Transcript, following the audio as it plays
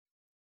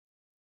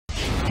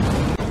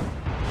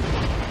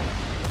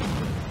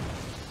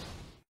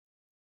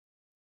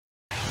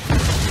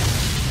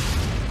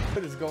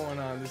What is going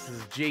on? This is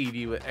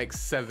JD with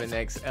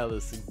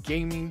xSE7ENxellis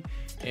Gaming,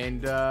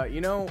 and you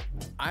know,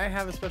 I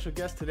have a special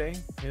guest today.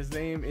 His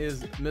name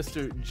is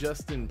Mr.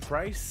 Justin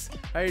Price.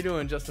 How you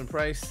doing, Justin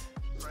Price?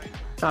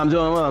 I'm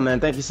doing well, man.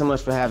 Thank you so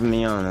much for having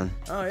me on, man.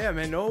 Oh yeah,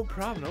 man, no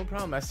problem, no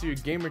problem. I see your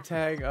gamer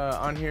tag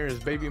on here is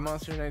Baby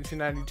Monster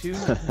 1992.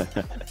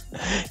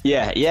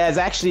 yeah,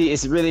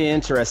 it's really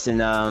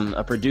interesting.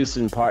 A producer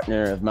and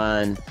partner of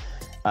mine,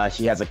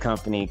 she has a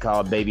company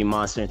called Baby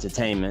Monster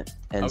Entertainment,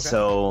 and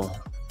so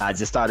I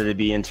just thought it'd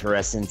be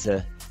interesting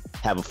to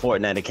have a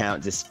Fortnite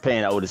account, just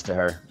paying homage to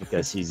her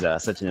because she's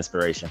such an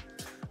inspiration.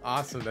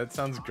 Awesome, that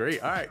sounds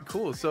great. All right,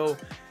 cool. So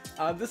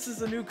this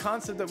is a new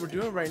concept that we're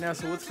doing right now.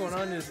 So what's going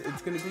on is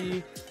it's going to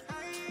be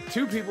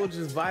two people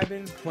just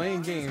vibing,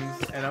 playing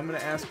games, and I'm going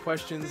to ask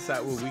questions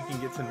that way we can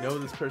get to know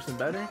this person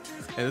better.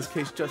 In this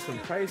case, Justin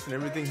Price and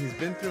everything he's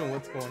been through and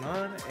what's going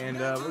on. And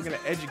we're going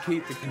to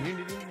educate the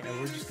community,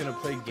 and we're just going to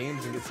play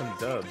games and get some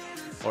dubs.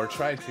 Or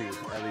try to,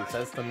 at least.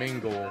 That's the main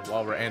goal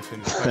while we're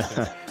answering the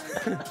questions.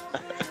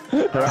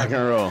 Rock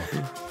and roll.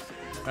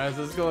 All right,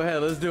 so let's go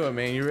ahead. Let's do it,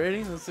 man. You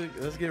ready? Let's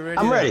get ready.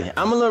 I'm ready.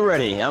 I'm a little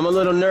ready. I'm a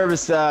little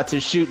nervous to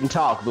shoot and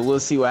talk, but we'll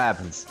see what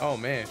happens. Oh,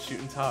 man.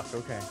 Shoot and talk.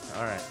 Okay.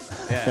 All right.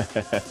 Yeah.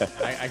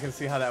 I can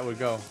see how that would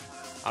go.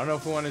 I don't know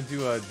if we want to do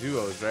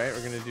duos, right?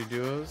 We're going to do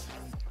duos?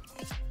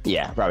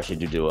 Yeah, probably should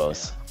do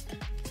duos.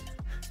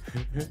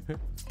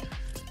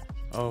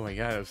 Oh, my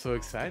God. I'm so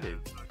excited.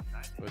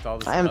 With all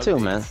this I am too,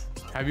 man.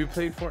 Have you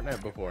played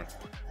Fortnite before?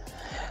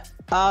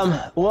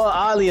 Well,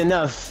 oddly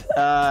enough,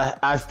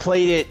 I've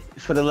played it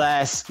for the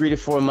last 3 to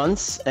 4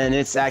 months, and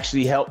it's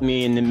actually helped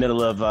me in the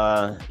middle of,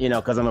 you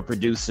know, because I'm a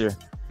producer,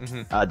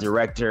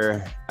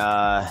 director,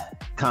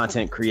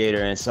 content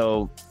creator. And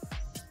so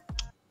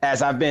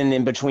as I've been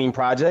in between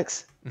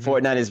projects,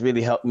 Fortnite has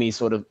really helped me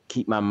sort of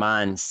keep my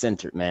mind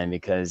centered, man,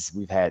 because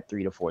we've had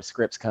 3 to 4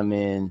 scripts come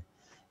in,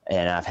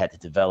 and I've had to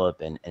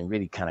develop and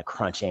really kind of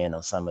crunch in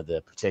on some of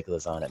the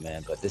particulars on it,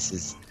 man. But this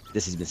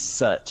has been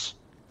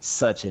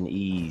such an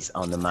ease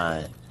on the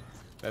mind.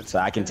 So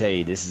I can tell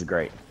you, this is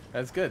great.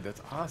 That's good.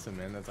 That's awesome,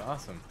 man. That's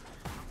awesome.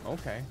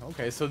 Okay.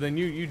 So then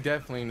you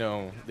definitely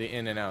know the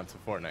in and outs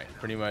of Fortnite.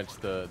 Pretty much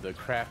the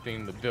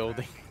crafting, the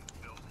building.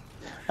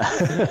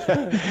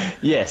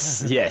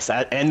 yes,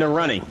 and the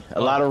running.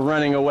 A lot of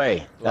running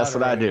away. That's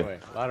what I do.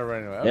 A lot of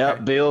running away. Okay.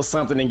 Yep, build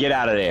something and get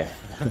out of there.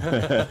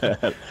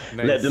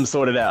 Nice. Let them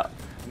sort it out.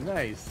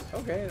 Nice.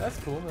 Okay, that's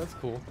cool. That's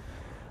cool.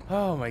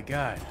 Oh my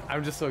God,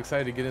 I'm just so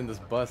excited to get in this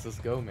bus. Let's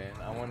go, man.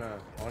 I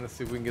wanna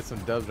see if we can get some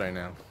dubs right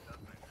now.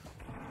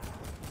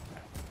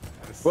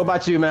 What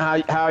about you,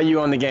 man? How are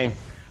you on the game?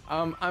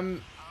 I'm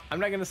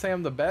not gonna say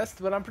I'm the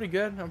best, but I'm pretty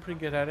good. I'm pretty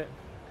good at it.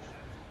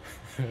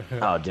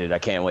 Oh, dude, I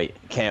can't wait.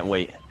 Can't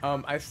wait.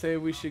 I say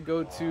we should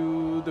go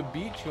to the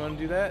beach. You wanna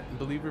do that?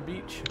 Believer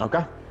Beach?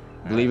 Okay.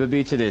 Believer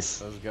Beach it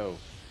is. Let's go.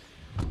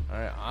 All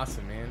right,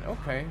 awesome, man.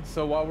 Okay,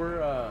 so while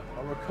we're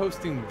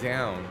coasting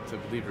down to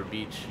Believer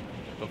Beach,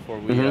 before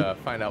we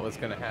find out what's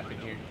gonna happen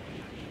here,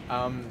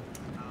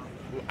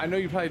 I know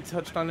you probably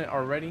touched on it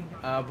already,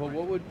 but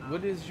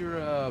what is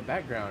your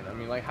background? I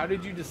mean, like, how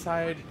did you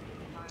decide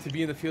to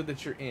be in the field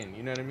that you're in?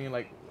 You know what I mean?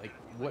 Like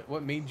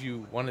what made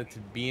you wanted to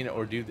be in it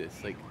or do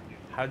this? Like,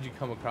 how did you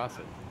come across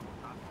it?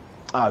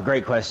 Oh,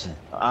 great question.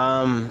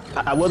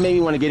 What made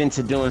me want to get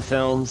into doing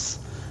films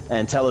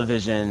and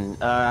television?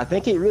 I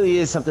think it really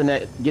is something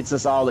that gets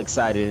us all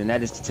excited, and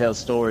that is to tell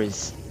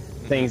stories,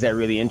 things that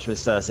really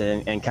interest us,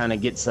 and kind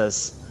of gets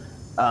us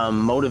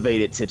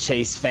motivated to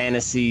chase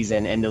fantasies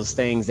and those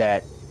things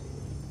that,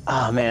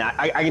 oh man,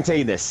 I can tell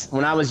you this.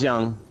 When I was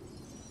young,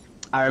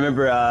 I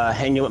remember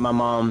hanging with my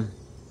mom,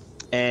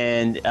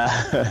 and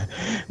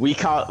we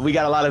got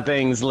a lot of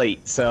things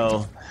late.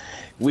 So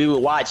we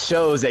would watch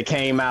shows that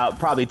came out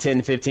probably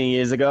 10, 15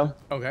 years ago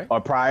or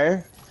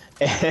prior,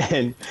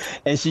 and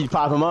she'd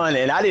pop them on,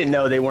 and I didn't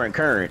know they weren't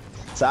current.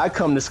 So I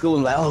come to school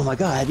and like, oh my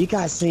God, have you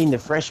guys seen The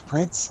Fresh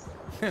Prince?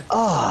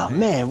 Oh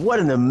man, what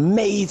an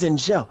amazing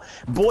show.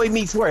 Boy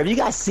Meets World. Have you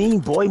guys seen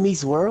Boy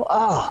Meets World?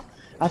 Oh,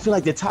 I feel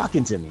like they're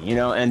talking to me, you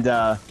know? And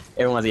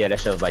everyone's, yeah, that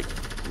show's like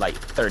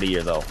 30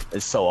 years old.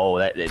 It's so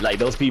old. Like,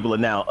 those people are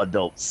now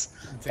adults.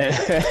 But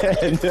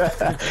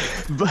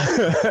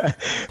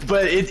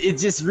it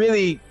just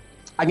really,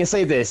 I can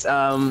say this,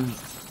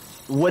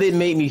 what it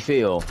made me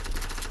feel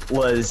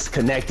was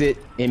connected.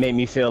 It made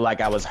me feel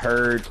like I was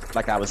heard,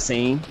 like I was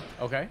seen.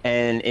 Okay.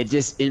 And it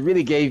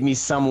really gave me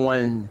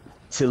someone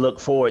to look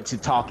forward to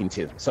talking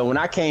to. So when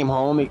I came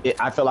home,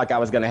 I felt like I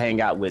was gonna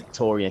hang out with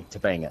Tori and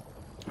Topanga.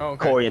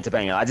 Corey and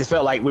Topanga. I just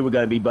felt like we were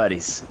gonna be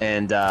buddies,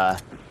 and I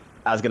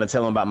was gonna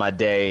tell him about my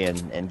day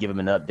and give him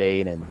an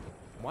update, and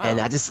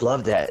I just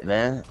love that,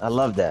 man. I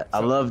love that. I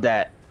love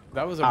that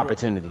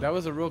opportunity. That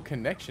was a real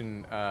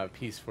connection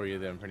piece for you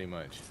then, pretty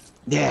much.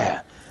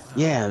 Yeah,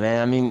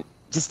 man. I mean,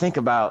 just think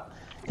about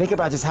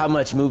just how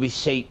much movies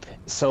shape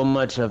so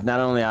much of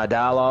not only our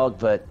dialogue,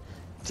 but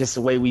just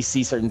the way we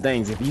see certain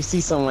things. If you see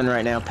someone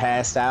right now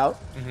passed out,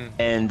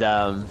 and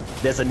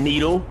there's a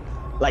needle,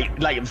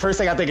 like first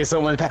thing I think is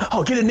someone,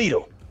 oh, get a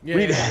needle. Yeah,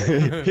 Read yeah.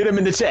 hit him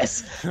in the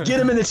chest. Get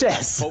him in the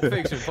chest. Pulp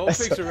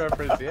Fiction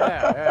reference.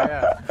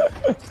 Yeah.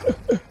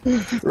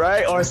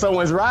 Right? Or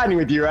someone's riding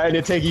with you, right? And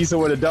they take you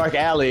somewhere to a dark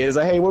alley. And it's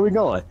like, hey, where we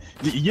going?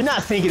 You're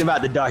not thinking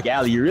about the dark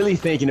alley. You're really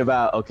thinking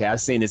about, okay,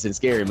 I've seen this in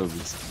scary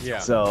movies. Yeah.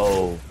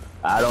 So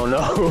I don't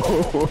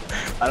know.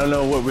 I don't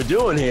know what we're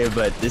doing here,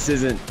 but this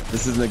isn't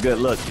a good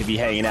look to be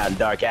hanging out in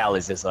dark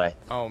alleys this way.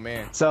 Oh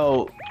man.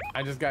 So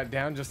I just got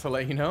down just to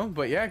let you know,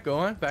 but yeah, go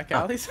on. Back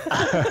alleys.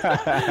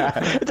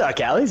 dark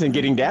alleys and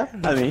getting down.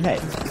 I mean, hey.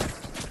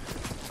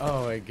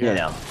 Oh my god. You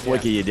know,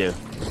 what can you do?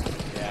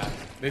 Yeah.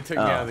 They took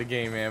me out of the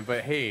game, man.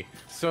 But hey,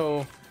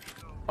 so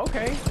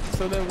okay,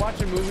 so then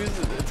watching movies,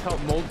 it's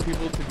helped mold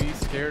people to be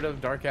scared of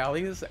dark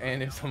alleys,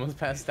 and if someone's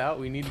passed out,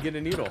 we need to get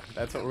a needle.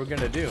 That's what we're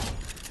gonna do.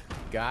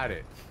 Got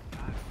it.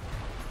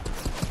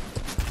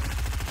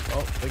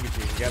 Oh, look at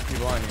you. You got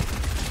people on you.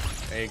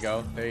 There you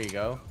go. There you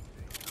go.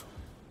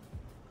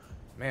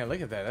 Man,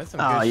 look at that. That's some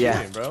good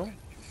shooting, bro.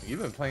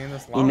 You've been playing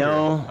this longer. You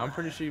know, I'm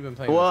pretty sure you've been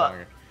playing this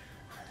longer.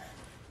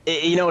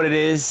 You know what it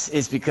is?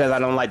 It's because I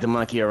don't like to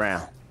monkey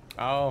around.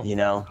 Oh. You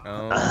know?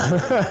 Oh.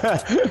 I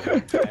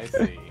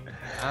see.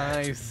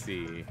 I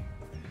see.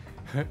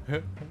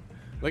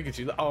 Look at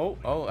you.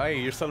 Oh, hey,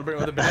 you're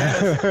celebrating with the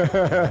bananas.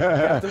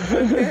 Got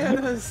the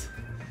bananas.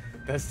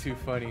 That's too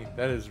funny.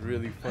 That is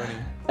really funny.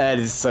 That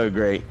is so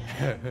great.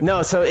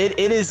 No, so it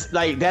is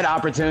like that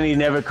opportunity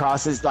never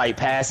passes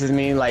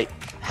me, like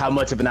how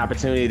much of an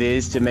opportunity it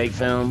is to make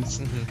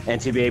films and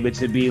to be able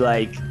to be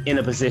like in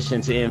a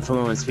position to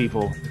influence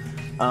people.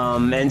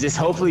 And just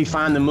hopefully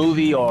find the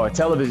movie or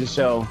television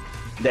show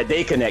that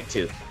they connect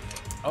to.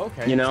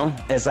 Okay. You know,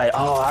 it's like,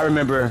 oh, I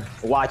remember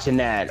watching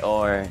that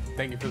or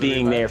Thank you for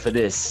being there for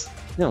this.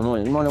 No, more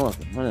than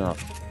welcome.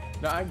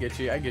 No, I get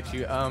you.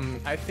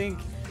 I think,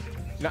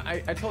 no, I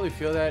totally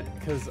feel that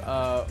because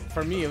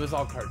for me it was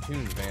all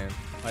cartoons, man.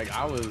 Like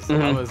I was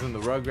in the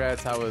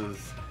Rugrats.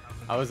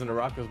 I was in the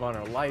Rocko's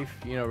Modern Life.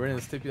 You know, Ren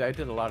and Stimpy. I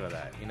did a lot of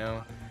that. You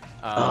know.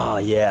 Oh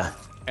yeah.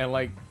 And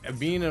like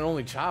being an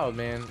only child,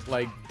 man,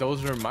 like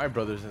those are my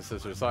brothers and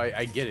sisters, so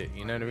I get it.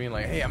 You know what I mean?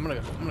 Like, hey, I'm gonna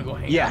go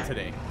hang out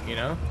today. You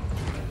know?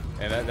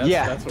 And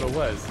that's what it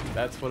was.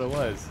 That's what it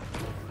was.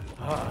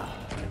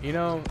 You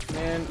know,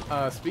 man.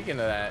 Speaking of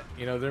that,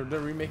 you know, they're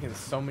remaking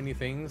so many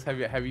things.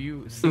 Have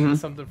you seen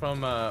something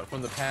from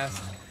the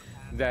past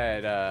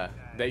that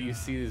you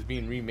see is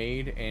being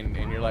remade and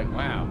you're like,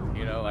 wow,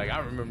 you know, like I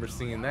remember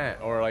seeing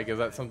that, or like is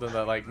that something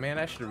that like, man,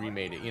 I should have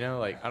remade it? You know,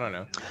 like I don't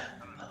know.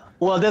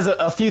 Well, there's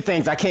a few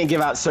things. I can't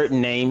give out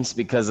certain names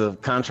because of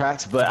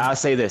contracts, but I'll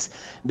say this.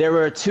 There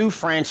were 2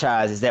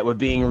 franchises that were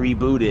being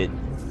rebooted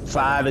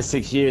 5 or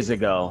 6 years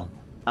ago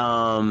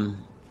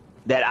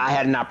that I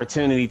had an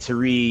opportunity to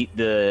read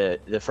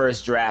the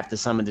first draft of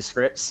some of the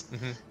scripts.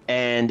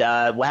 And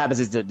what happens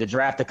is the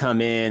draft will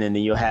come in and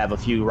then you'll have a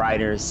few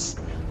writers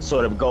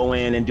sort of go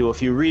in and do a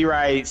few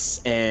rewrites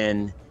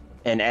and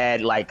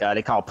add like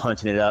they call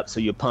punching it up.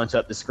 So you punch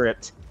up the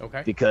script.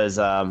 Okay. Because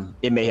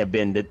it may have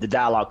been the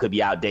dialogue could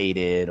be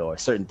outdated or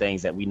certain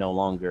things that we no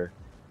longer,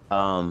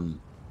 you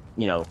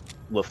know,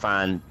 will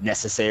find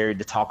necessary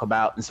to talk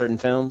about in certain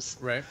films.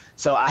 Right.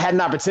 So I had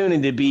an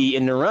opportunity to be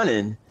in the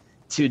running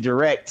to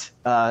direct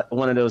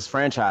one of those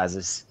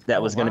franchises that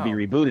was going to be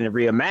rebooted and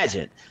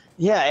reimagined.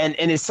 Yeah,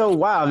 and it's so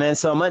wild, man.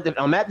 So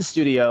I'm at the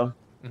studio,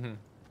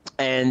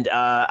 and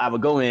I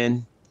would go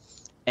in,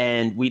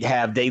 and we'd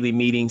have daily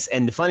meetings.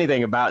 And the funny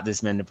thing about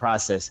this, man, the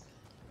process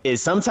is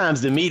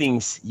sometimes the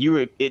meetings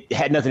it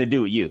had nothing to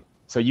do with you.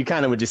 So you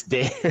kind of were just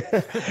there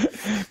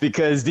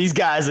because these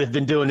guys have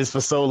been doing this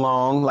for so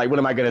long. Like, what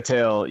am I going to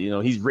tell? You know,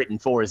 he's written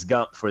Forrest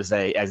Gump, for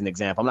say, as an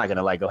example. I'm not going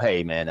to like go,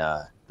 hey, man,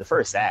 the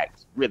first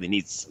act really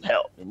needs some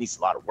help. It needs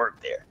a lot of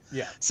work there.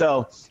 Yeah.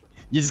 So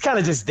you're just kind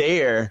of just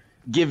there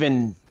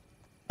giving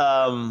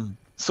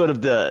sort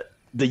of the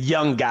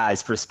young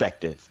guy's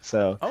perspective.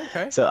 So,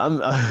 so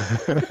I'm,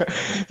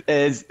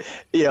 as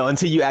you know,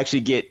 until you actually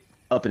get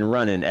up and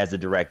running as a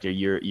director,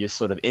 you're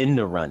sort of in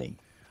the running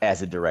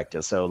as a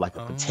director, so like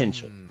a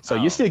potential. So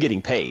you're still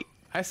getting paid.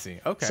 I see.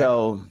 Okay.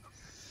 So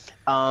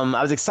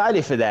I was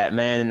excited for that,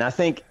 man. And I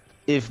think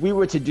if we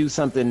were to do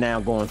something now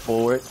going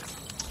forward,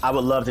 I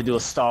would love to do a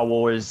Star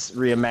Wars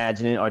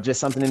reimagining or just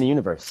something in the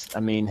universe. I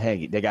mean,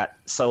 hey, they got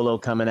Solo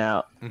coming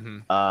out.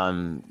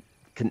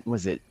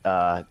 Was it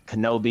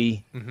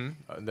Kenobi?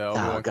 The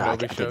Obi-Wan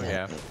Kenobi show,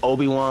 yeah.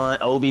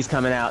 Obi's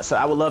coming out. So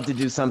I would love to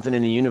do something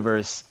in the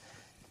universe.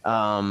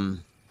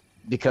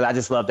 Because I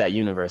just love that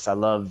universe. I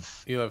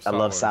love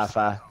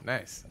sci-fi.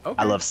 Nice. Okay.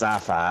 I love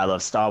sci-fi. I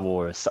love Star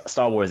Wars.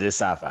 Star Wars is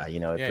sci-fi. You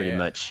know, pretty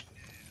much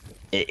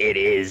it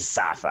is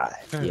sci-fi.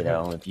 You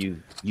know, if you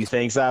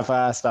think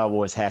sci-fi, Star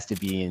Wars has to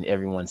be in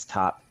everyone's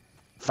top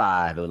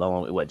 5,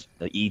 along with what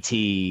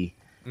E.T.,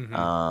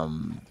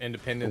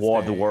 Independence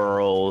War Day. of the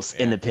Worlds,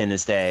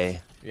 Independence Day.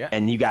 Yeah.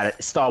 And you got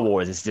it. Star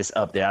Wars is just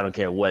up there. I don't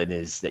care what it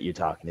is that you're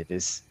talking. If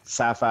it's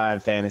sci-fi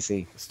and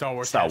fantasy, Star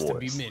Wars has to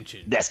be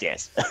mentioned. That's the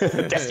answer.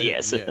 That's the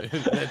answer.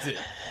 That's it.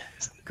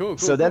 Cool.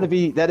 So that'd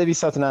be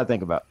something I'd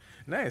think about.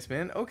 Nice,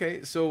 man.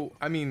 Okay, so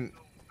I mean,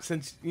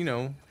 since you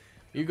know,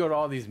 you go to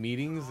all these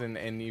meetings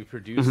and you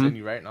produce and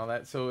you write and all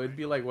that. So it'd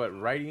be like what,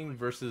 writing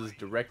versus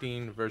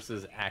directing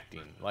versus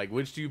acting. Like,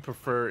 which do you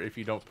prefer if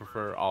you don't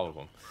prefer all of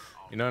them?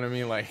 You know what I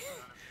mean? Like,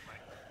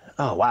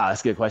 Oh, wow,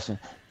 that's a good question.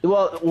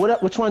 Well,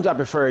 which one do I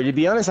prefer? To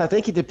be honest, I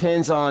think it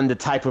depends on the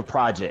type of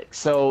project.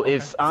 So okay.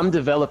 if I'm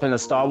developing a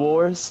Star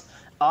Wars,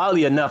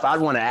 oddly enough, I'd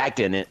want to act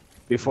in it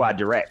before I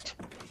direct,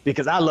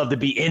 because I love to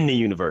be in the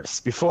universe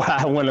before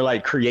I want to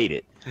like create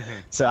it.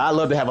 So I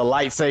love to have a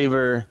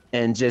lightsaber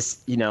and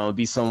just, you know,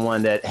 be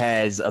someone that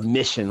has a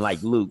mission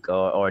like Luke,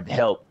 or to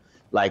help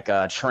like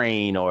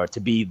train, or to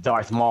be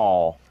Darth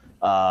Maul,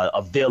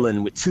 a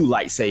villain with two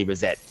lightsabers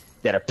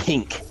that are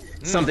pink.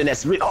 Something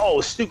that's really, oh,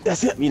 stupid,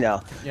 that's him, you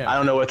know. Yeah. I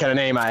don't know what kind of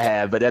name I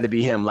have, but that'd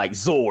be him, like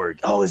Zorg.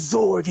 Oh, it's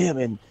Zorg, him,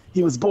 and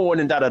he was born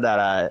in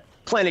da-da-da-da,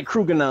 planet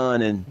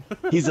Krugenon, and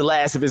he's the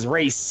last of his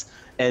race.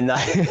 And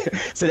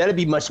so that'd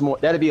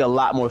be a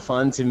lot more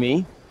fun to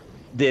me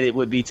than it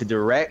would be to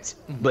direct.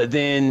 But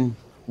then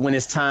when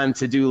it's time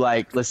to do,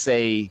 like, let's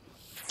say,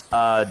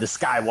 the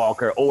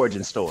Skywalker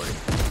origin story,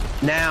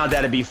 now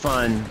that'd be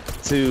fun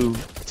to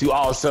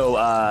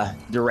also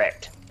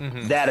direct.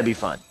 That'd be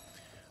fun.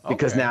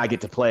 Because now I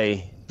get to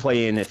play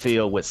in the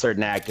field with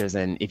certain actors,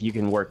 and if you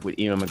can work with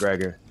Ewan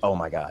McGregor, oh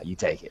my God, you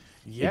take it.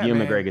 Yeah, if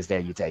Ewan McGregor's there,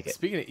 you take it.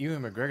 Speaking of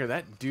Ewan McGregor,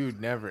 that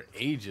dude never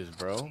ages,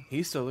 bro.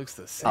 He still looks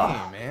the same,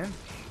 man.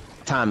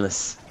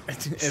 Timeless.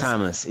 It's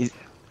timeless.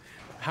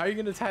 How are you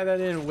gonna tie that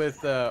in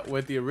with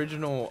the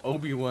original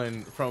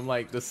Obi-Wan from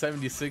like the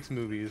 '76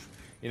 movies?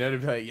 You know, to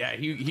be like, yeah,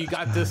 he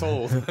got this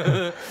old.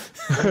 They're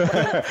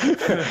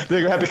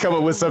gonna have to come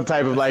up with some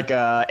type of like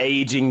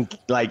aging,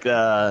 like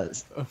I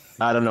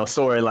don't know,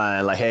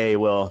 storyline. Like, hey,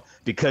 well,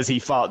 because he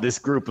fought this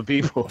group of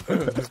people,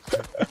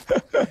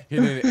 he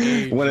didn't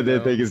age, one of the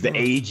things is to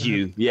age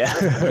you. Yeah.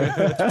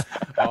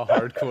 All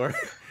hardcore.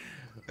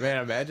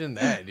 Man, imagine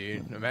that,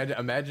 dude.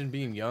 Imagine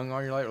being young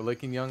all your life, or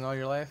looking young all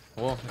your life.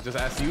 Well, just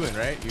ask Ewan,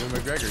 right? Ewan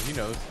McGregor, he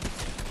knows.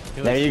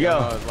 There you go.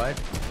 All his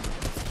life.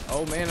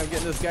 Oh man, I'm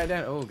getting this guy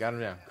down. Oh, got him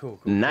down. Cool.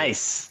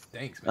 Nice.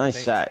 Thanks, man.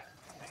 Nice shot.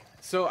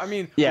 So I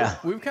mean, yeah,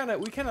 we kind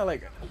of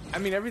like, I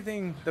mean,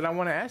 everything that I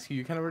want to ask you,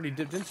 you kind of already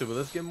dipped into, but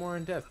let's get more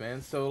in depth,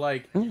 man. So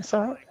like,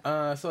 so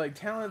like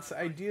talents,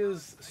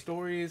 ideas,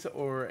 stories,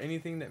 or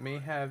anything that may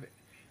have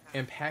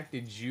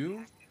impacted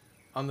you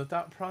on the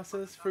thought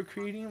process for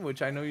creating.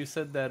 Which I know you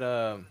said that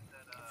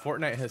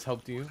Fortnite has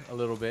helped you a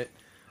little bit.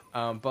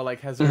 But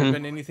like, has there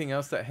been anything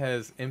else that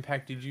has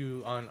impacted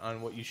you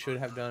on what you should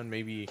have done,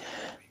 maybe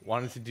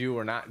wanted to do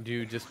or not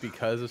do just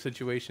because of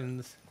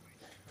situations?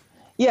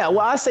 Yeah,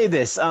 well, I say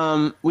this.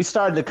 We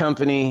started the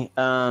company.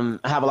 I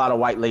have a lot of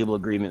white label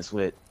agreements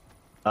with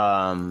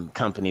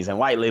companies, and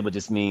white label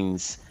just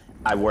means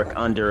I work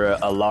under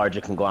a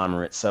larger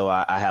conglomerate. So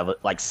I have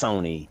like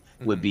Sony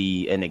would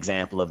be an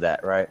example of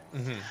that, right?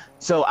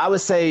 So I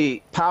would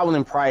say Powell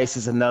and Price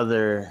is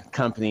another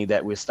company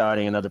that we're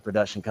starting, another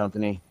production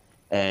company.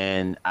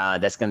 And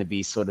that's going to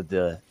be sort of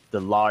the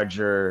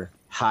larger,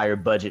 higher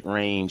budget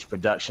range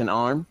production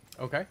arm.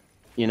 Okay.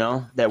 You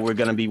know, that we're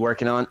going to be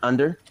working on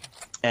under.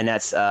 And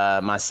that's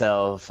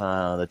myself,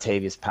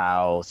 Latavius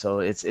Powell. So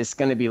it's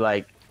going to be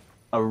like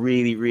a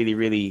really, really,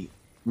 really,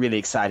 really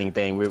exciting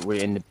thing.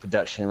 We're in the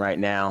production right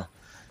now,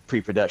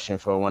 pre-production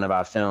for one of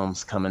our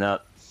films coming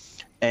up.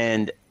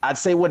 And I'd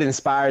say what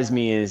inspires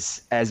me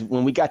is, as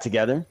when we got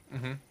together,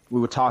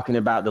 we were talking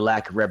about the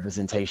lack of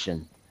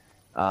representation.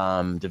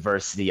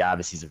 Diversity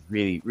obviously is a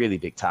really, really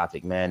big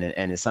topic, man,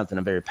 and it's something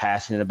I'm very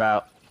passionate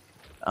about.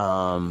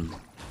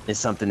 It's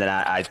something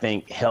that I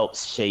think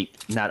helps shape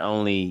not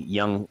only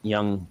young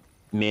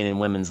men and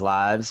women's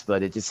lives,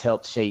 but it just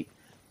helps shape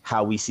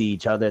how we see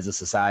each other as a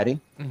society.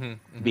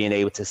 Being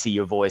able to see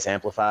your voice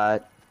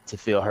amplified, to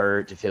feel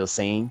heard, to feel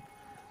seen.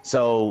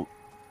 So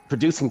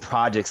producing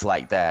projects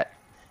like that,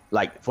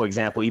 like for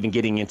example, even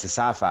getting into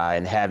sci-fi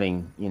and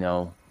having, you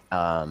know,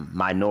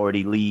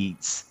 minority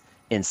leads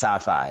in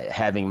sci-fi,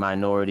 having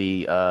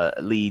minority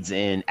leads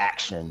in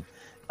action,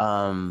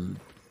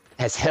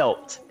 has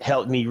helped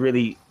me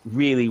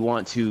really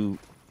want to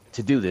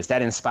do this.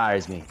 That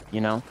inspires me, you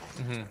know,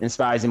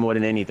 inspires me more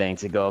than anything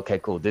to go, okay,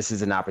 cool, this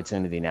is an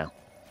opportunity now.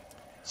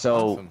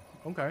 So, awesome.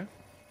 Okay.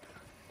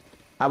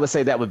 I would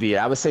say that would be it.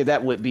 I would say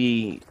that would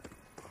be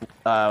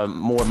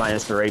more my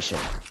inspiration,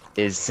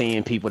 is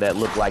seeing people that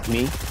look like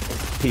me,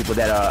 people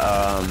that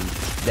are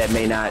that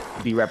may not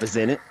be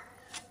represented,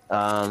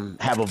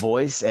 have a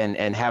voice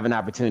and have an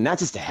opportunity, not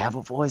just to have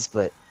a voice,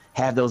 but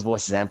have those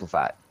voices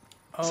amplified.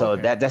 Oh, so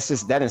okay.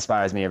 that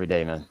inspires me every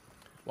day, man.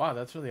 Wow,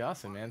 that's really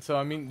awesome, man. So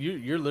I mean,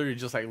 you're literally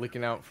just like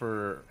looking out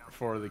for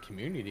the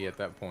community at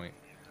that point,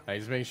 like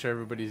just making sure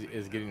everybody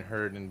is getting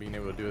heard and being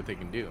able to do what they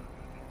can do.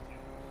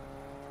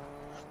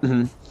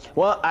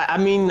 Well, I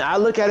mean, I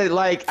look at it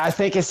like, I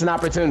think it's an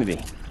opportunity.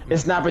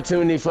 It's an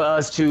opportunity for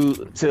us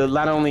to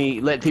not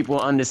only let people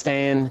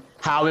understand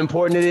how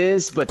important it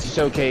is, but to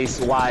showcase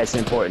why it's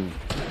important.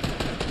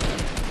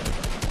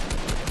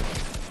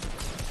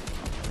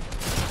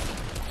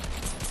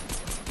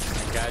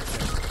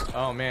 Gotcha.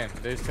 Oh man,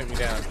 they just took me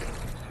down.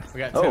 We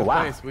got 10th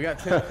place. We got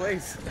 10th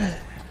place.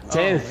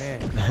 10th. Oh,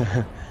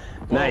 man.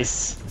 Well,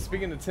 Nice.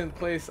 speaking of 10th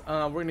place,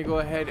 we're gonna go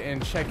ahead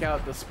and check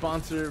out the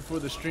sponsor for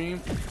the stream.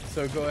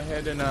 So go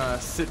ahead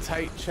and sit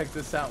tight, check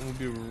this out, and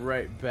we'll be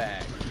right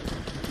back.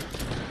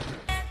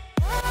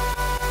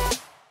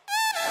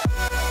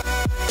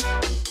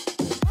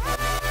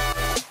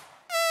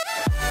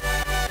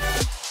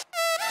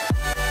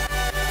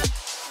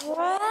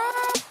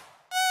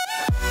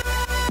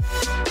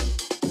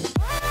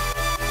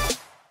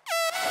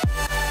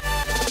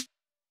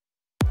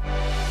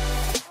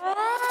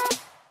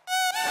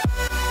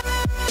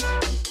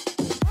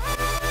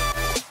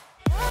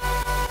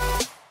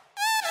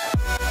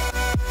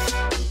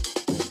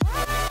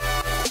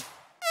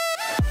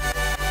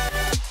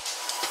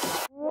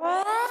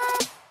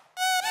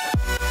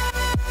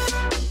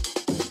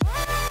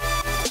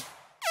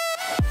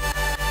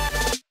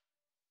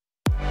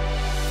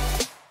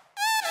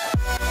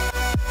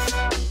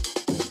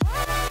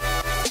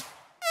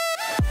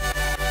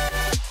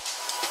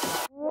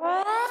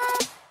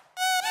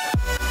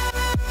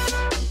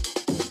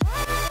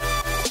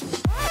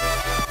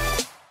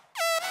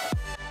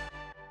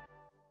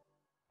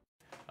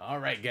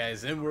 Alright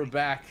guys, and we're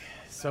back.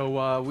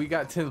 So we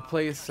got 10th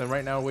place, and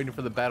right now we're waiting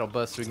for the battle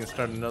bus so we can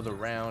start another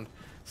round.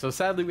 So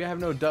sadly we have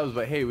no dubs,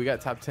 but hey, we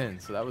got top 10,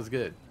 so that was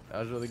good. That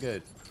was really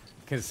good.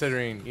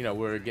 Considering, you know,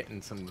 we're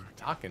getting some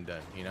talking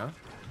done, you know?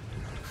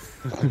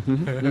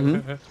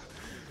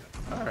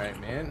 Alright,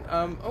 man.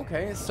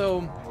 Okay,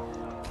 so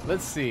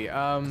let's see.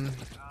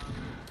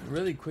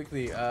 Really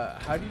quickly,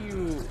 how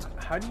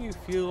do you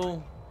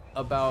feel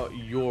about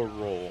your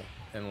role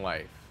in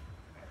life?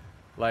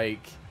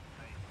 Like,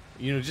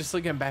 you know, just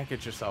looking back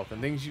at yourself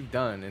and things you've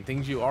done and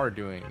things you are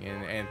doing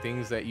and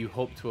things that you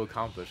hope to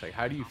accomplish. Like,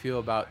 how do you feel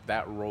about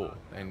that role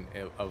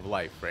of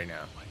life right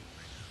now?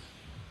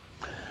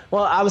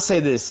 Well, I would say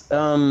this.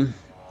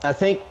 I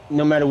think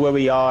no matter where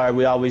we are,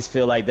 we always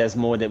feel like there's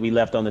more that we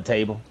left on the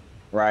table,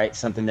 right?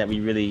 Something that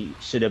we really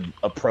should have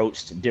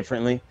approached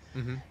differently.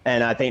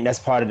 And I think that's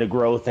part of the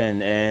growth,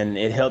 and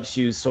it helps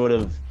you sort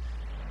of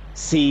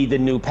see the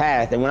new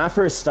path. And when I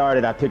first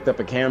started, I picked up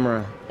a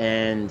camera,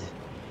 and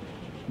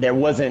there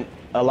wasn't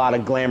a lot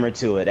of glamour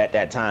to it at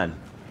that time.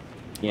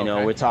 You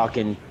know, we're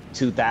talking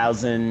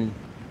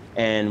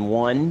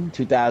 2001,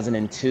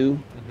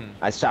 2002.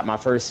 I shot my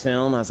first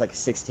film. I was like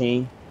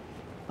 16.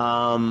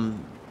 And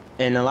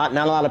not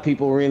a lot of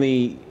people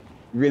really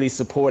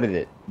supported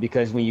it,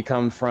 because when you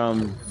come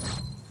from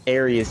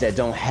areas that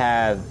don't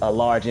have a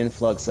large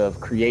influx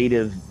of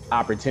creative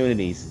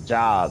opportunities,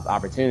 job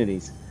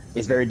opportunities,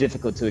 it's very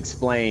difficult to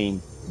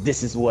explain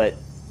this is what,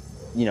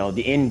 you know,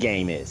 the end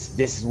game is.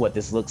 This is what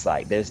this looks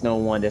like. There's no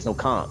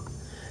comp.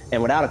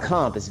 And without a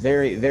comp, it's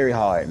very, very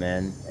hard,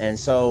 man. And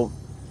so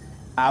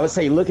I would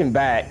say, looking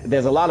back,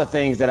 there's a lot of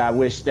things that I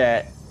wish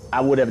that I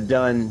would have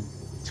done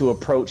to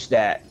approach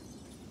that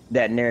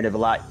narrative a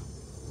lot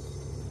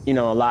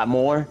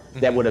more,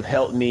 that would have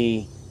helped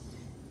me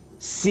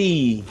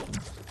see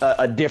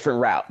a different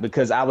route,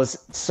 because I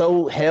was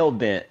so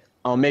hell-bent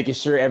on making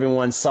sure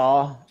everyone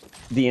saw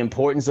the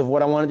importance of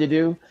what I wanted to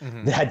do,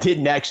 that I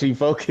didn't actually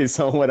focus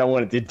on what I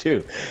wanted to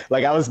do.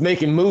 Like, I was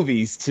making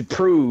movies to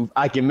prove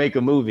I can make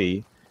a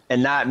movie,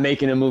 and not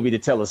making a movie to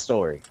tell a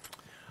story,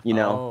 you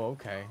know? Oh,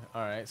 okay.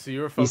 All right. So you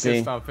were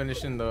focused on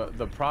finishing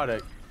the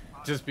product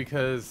just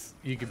because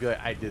you could be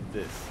like, I did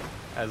this.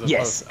 As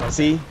opposed to,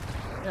 see?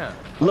 Yeah.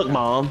 Look,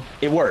 Mom,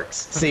 it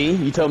works. See?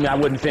 You told me I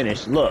wouldn't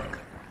finish. Look,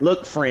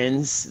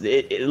 friends,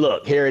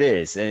 look, here it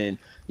is. And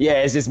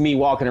yeah, it's just me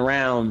walking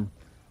around,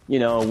 you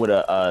know, with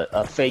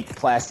a fake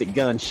plastic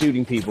gun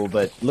shooting people,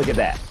 but look at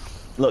that.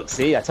 Look,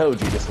 see, I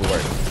told you this would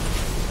work.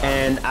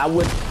 And I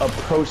would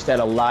approach that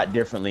a lot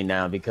differently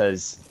now,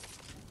 because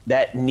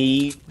that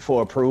need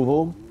for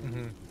approval,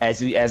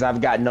 as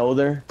I've gotten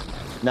older,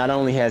 not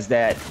only has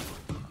that,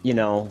 you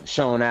know,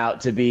 shown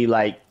out to be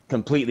like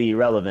completely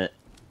irrelevant,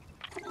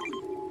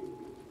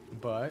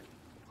 but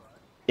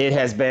it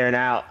has borne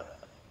out.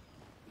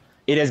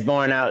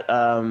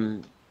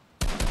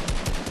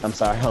 I'm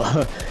sorry,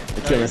 the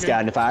killing Sky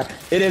in the fire.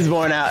 It is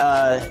borne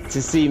out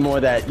to see more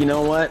that, you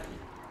know what,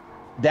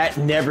 that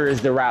never is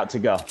the route to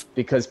go.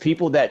 Because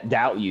people that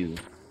doubt you,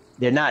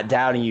 they're not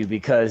doubting you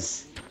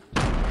because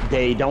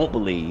they don't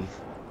believe.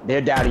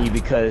 They're doubting you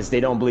because they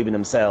don't believe in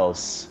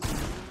themselves.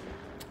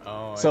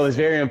 So it's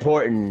very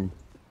important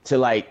to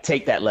like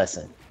take that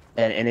lesson.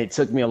 And it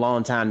took me a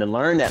long time to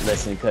learn that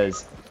lesson,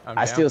 because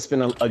I still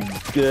spend a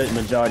good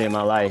majority of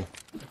my life.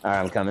 All right,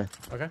 I'm coming.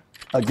 Okay.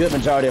 A good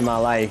majority of my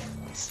life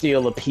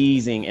still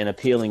appeasing and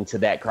appealing to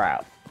that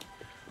crowd.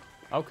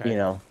 Okay. You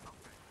know.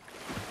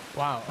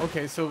 Wow.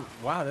 Okay. So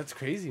wow, that's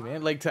crazy,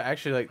 man. Like, to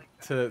actually like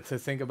to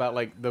think about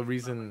like the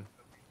reason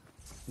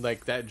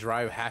like that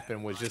drive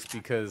happened was just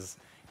because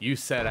you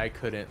said I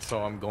couldn't,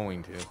 so I'm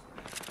going to.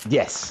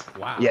 Yes.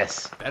 Wow.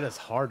 Yes. That is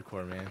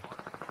hardcore, man.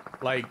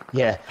 Like,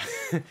 yeah.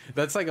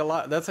 That's like a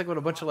lot. That's like what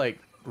a bunch of like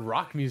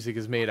rock music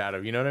is made out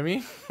of. You know what I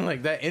mean?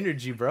 Like that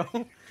energy, bro.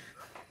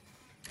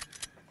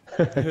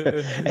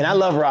 And I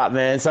love rock,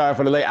 man. Sorry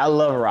for the late. I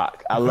love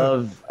rock. I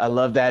love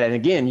that. And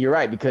again, you're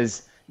right,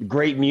 because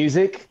great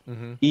music,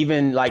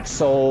 even like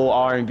soul,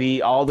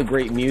 R&B, all the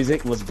great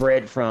music was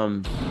bred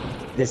from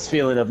this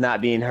feeling of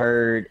not being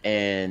heard,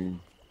 and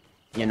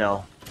you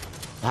know,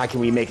 how can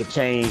we make a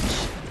change?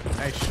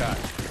 Nice shot.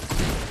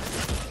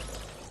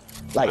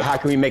 Like, how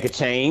can we make a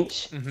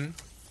change?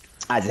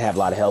 I just have a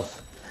lot of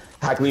health.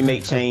 How can we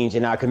make change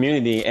in our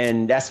community?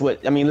 And that's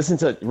what, I mean, listen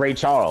to Ray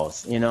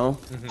Charles, you know,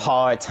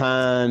 Hard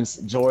Times,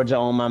 Georgia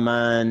on My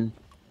Mind,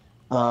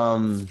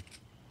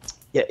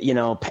 you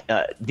know,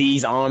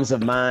 These Arms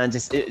of Mine,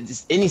 just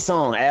any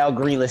song, Al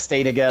Green, Let's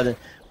Stay Together,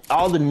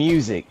 all the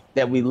music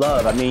that we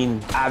love. I mean,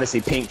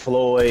 obviously Pink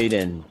Floyd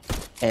and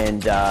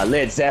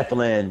Led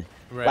Zeppelin,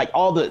 like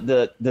all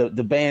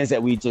the bands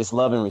that we just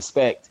love and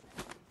respect.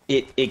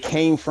 It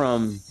came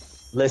from,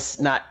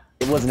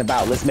 it wasn't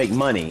about let's make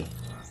money.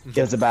 It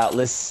was about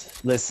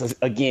let's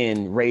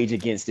again rage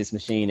against this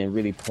machine and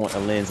really point a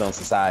lens on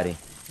society.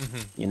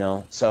 You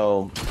know,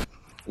 so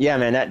yeah,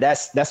 man,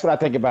 that's what I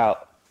think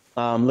about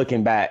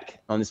looking back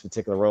on this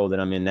particular role that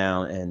I'm in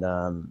now,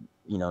 and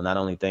you know, not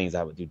only things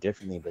I would do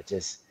differently, but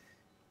just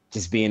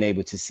being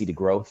able to see the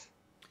growth,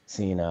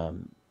 seeing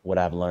what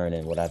I've learned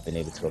and what I've been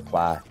able to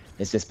apply.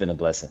 It's just been a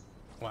blessing.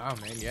 Wow,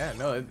 man. Yeah,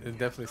 no, it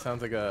definitely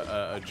sounds like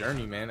a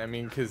journey, man. I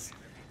mean, because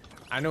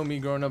I know me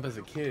growing up as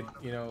a kid,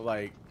 you know,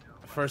 like,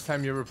 first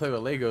time you ever play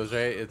with Legos,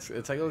 right?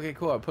 It's like, okay,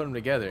 cool, I put them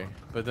together.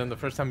 But then the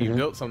first time you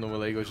built something with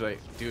Legos, you're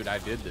like, dude, I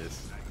did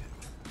this.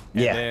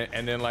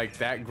 And then like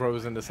that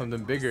grows into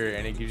something bigger,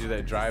 and it gives you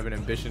that drive and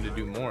ambition to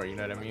do more. You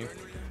know what I mean?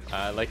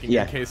 Like in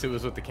your case, it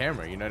was with the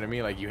camera. You know what I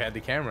mean? Like, you had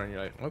the camera, and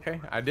you're like, okay,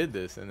 I did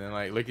this. And then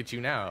like, look at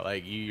you now,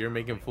 like you're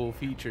making full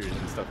features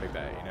and stuff like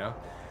that. You know?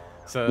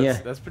 So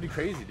that's pretty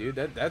crazy, dude.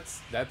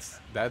 That's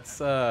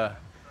a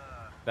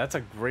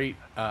great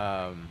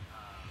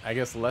I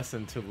guess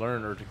lesson to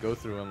learn or to go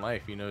through in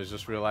life, you know, is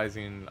just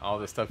realizing all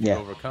the stuff you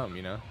overcome,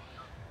 you know?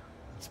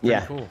 It's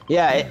pretty cool.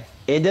 Yeah,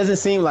 it doesn't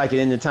seem like it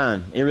in the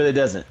time. It really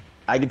doesn't.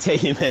 I can tell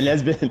you, man,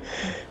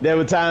 there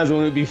were times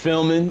when we'd be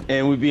filming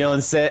and we'd be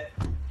on set,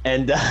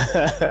 and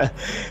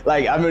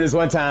like, I remember this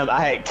one time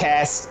I had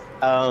cast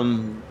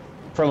from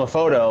a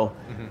photo,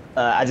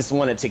 I just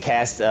wanted to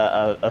cast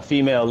a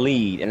female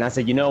lead, and I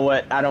said, you know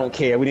what, I don't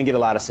care. We didn't get a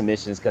lot of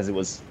submissions because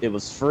it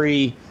was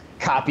free,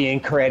 copying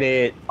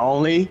credit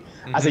only.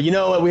 I said, you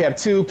know what? We have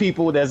two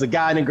people. There's a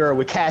guy and a girl.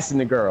 We're casting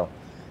the girl,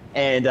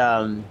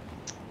 and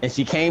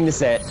she came to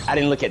set. I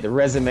didn't look at the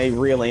resume,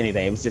 reel, or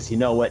anything. It was just, you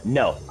know what?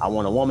 No, I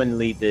want a woman to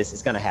lead this.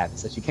 It's gonna happen.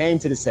 So she came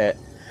to the set,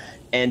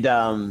 and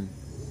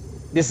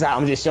this is how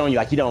I'm just showing you,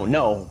 like, you don't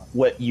know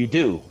what you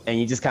do, and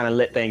you just kind of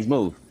let things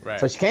move. Right.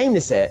 So she came to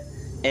set,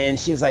 and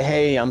she was like,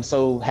 hey, I'm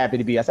so happy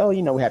to be. I said, oh,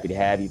 you know, we're happy to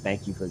have you.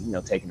 Thank you for, you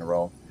know, taking the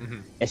role.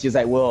 And she was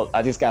like, well,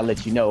 I just gotta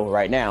let you know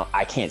right now,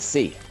 I can't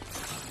see.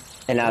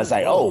 And I was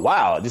like, oh,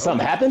 wow, did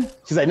something happen?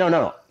 She's like,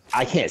 no,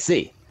 I can't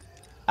see.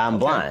 I'm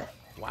blind.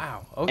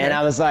 Wow. Okay. And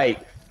I was like,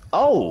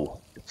 oh.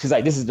 She's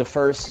like, this is the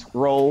first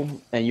role,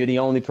 and you're the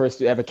only person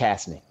to ever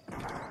cast me.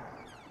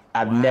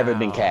 I've never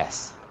been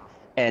cast.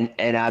 And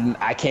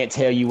I can't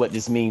tell you what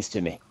this means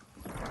to me.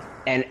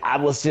 And I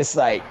was just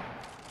like,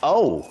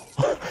 oh,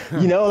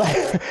 you know,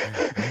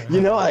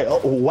 like,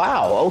 oh,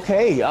 wow,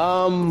 okay.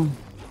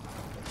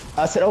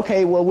 I said,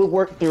 okay, well, we'll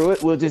work through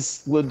it. We'll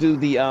do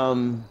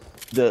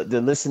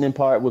the listening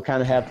part. We'll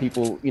kind of have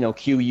people, you know,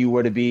 cue you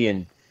where to be,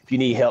 and if you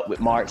need help with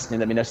marks, then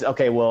let me know. I said,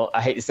 okay, well,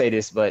 I hate to say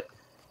this, but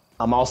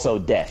I'm also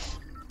deaf.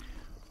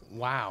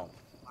 Wow.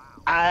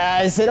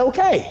 I said,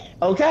 okay.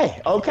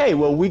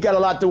 Well, we got a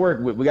lot to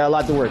work with.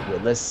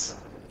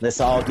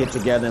 Let's all get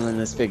together and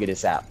let's figure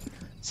this out.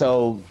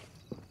 So,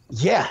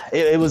 yeah,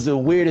 it was the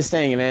weirdest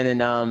thing, man.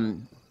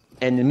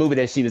 And the movie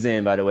that she was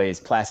in, by the way,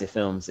 is Placid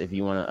Films. If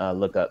you want to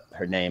look up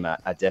her name, I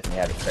definitely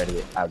have it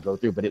credited. I'll go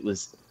through, but it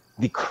was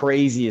the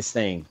craziest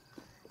thing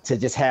to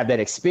just have that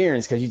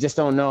experience, because you just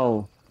don't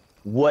know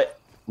what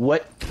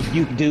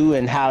you do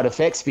and how it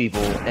affects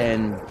people.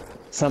 And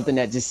something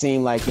that just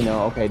seemed like, you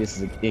know, okay, this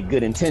is a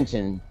good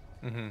intention.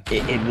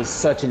 It was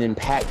such an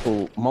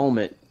impactful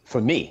moment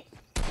for me.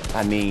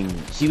 I mean,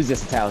 she was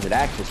just a talented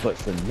actress, but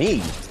for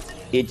me,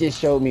 it just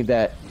showed me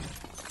that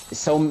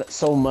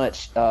so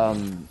much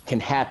can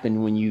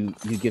happen when you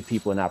give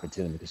people an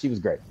opportunity, because she was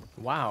great.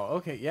 Wow.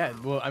 Okay. Yeah.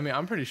 Well, I mean,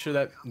 I'm pretty sure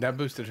that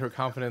boosted her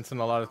confidence in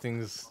a lot of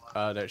things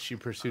that she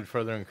pursued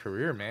further in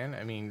career, man.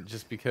 I mean,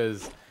 just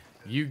because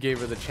you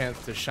gave her the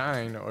chance to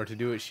shine or to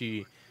do what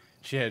she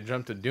had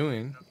dreamt of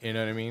doing, you know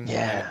what I mean?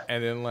 Yeah.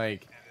 And then,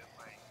 like,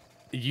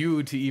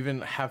 you to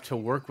even have to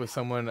work with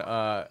someone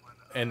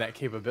and that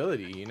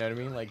capability, you know what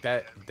I mean? Like,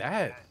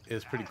 that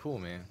is pretty cool,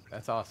 man.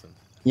 That's awesome.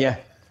 Yeah.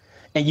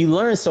 And you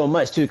learn so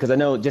much too, because I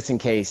know, just in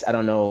case, I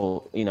don't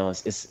know, you know,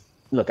 it's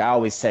look, I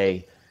always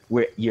say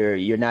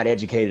you're not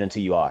educated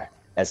until you are,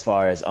 as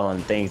far as on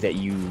things that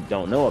you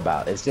don't know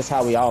about. It's just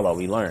how we all are.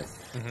 We learn.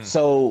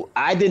 So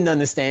I didn't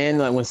understand,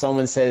 like, when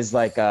someone says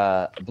like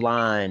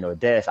blind or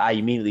deaf, I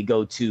immediately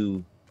go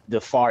to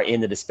the far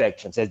end of the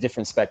spectrum. So there's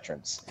different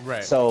spectrums.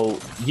 Right. So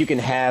you can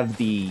have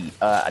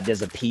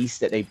there's a piece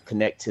that they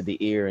connect to the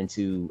ear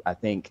into, I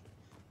think,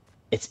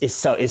 it's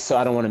so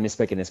I don't want to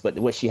misspeak in this, but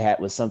what she had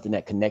was something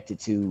that connected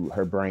to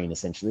her brain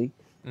essentially,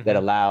 that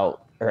allowed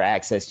her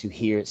access to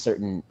hear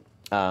certain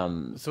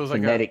So it's like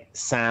phonetic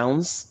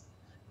sounds,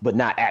 but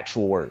not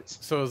actual words.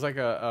 so it was like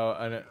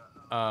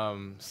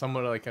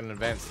somewhat like an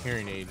advanced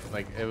hearing aid.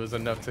 Like it was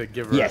enough to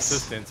give her Yes.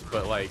 assistance,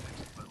 but like,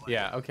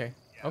 yeah, okay,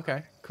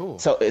 cool.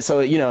 So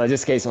in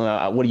this case,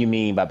 what do you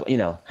mean by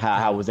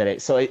how was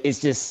that? So it's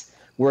just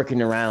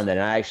working around that.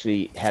 And I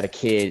actually had a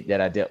kid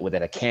that I dealt with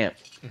at a camp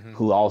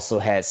who also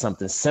had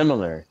something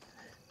similar,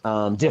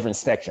 different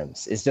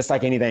spectrums. It's just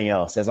like anything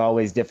else. There's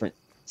always different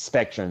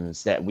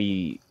spectrums that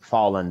we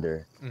fall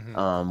under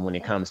when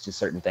it comes to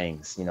certain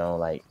things.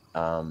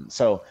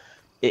 So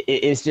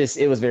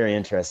it was very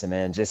interesting,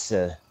 man. Just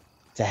to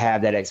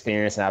have that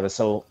experience, and I was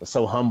so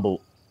humbled.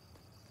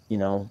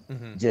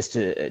 Just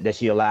that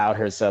she allowed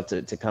herself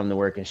to come to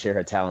work and share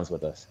her talents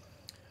with us.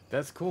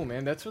 That's cool,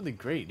 man. That's really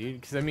great,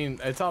 dude. Because I mean,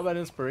 it's all about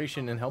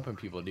inspiration and helping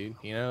people, dude.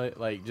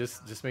 Like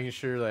just making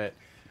sure that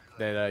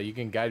you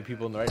can guide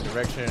people in the right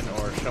direction,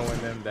 or showing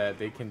them that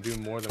they can do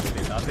more than what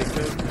they thought they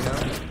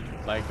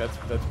could. Like that's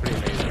pretty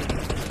amazing.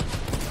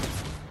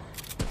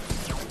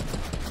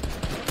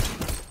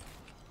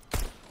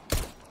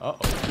 Uh-oh,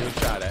 good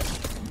shot at.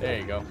 There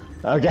you go.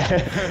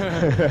 Okay.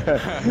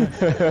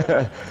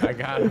 I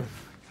got him.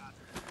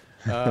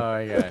 Oh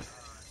my god.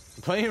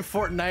 Playing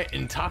Fortnite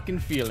and talking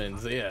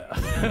feelings. Yeah.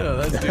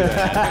 Let's do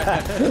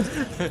that.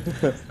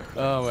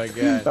 Oh my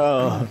god.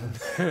 Oh,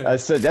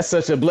 that's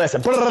such a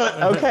blessing.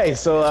 Okay,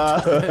 so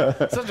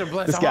such a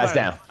blessing. This guy's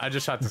down. I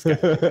just shot this guy.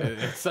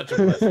 It's such a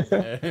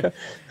blessing.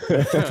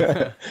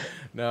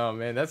 No,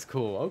 man, that's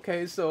cool.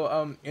 Okay,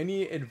 so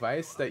any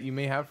advice that you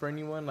may have for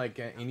anyone, like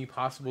any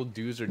possible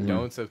do's or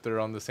don'ts if they're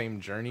on the same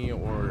journey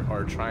or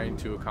are trying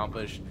to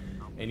accomplish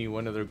any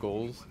one of their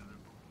goals?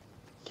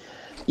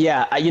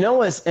 Yeah,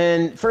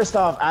 and first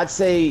off, I'd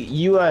say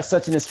you are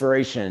such an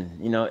inspiration.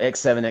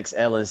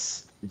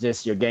 xSE7ENxellis,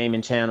 just your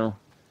gaming channel.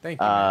 Thank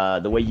you.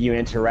 The way you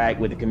interact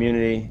with the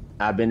community.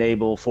 I've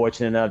been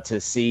fortunate enough to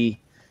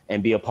see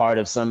and be a part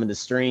of some of the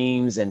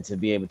streams, and to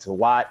be able to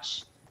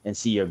watch and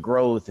see your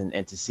growth,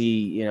 and to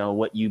see,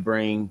 what you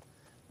bring,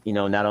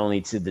 not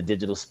only to the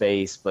digital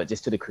space, but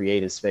just to the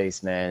creative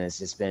space, man.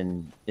 It's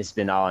been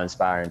awe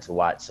inspiring to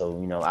watch. So,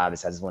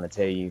 obviously I just want to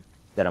tell you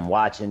that I'm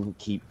watching.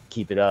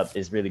 Keep it up.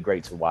 It's really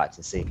great to watch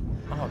and see.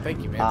 Oh,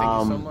 thank you, man. Thank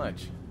you so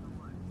much.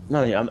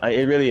 No,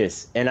 it really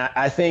is. And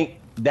I think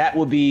that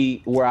would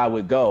be where I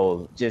would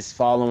go, just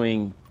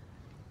following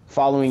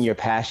your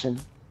passion.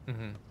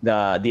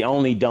 The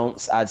only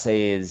don'ts I'd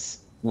say is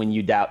when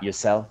you doubt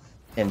yourself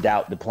and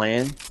doubt the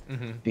plan,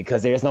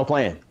 because there's no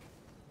plan.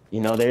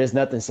 There is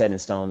nothing set in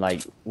stone.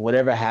 Like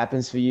whatever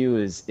happens for you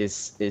is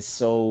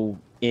so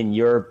in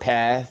your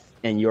path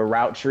and your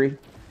route tree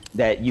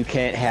that you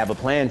can't have a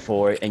plan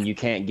for it, and you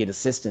can't get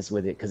assistance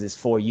with it, because it's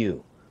for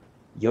you.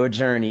 Your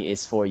journey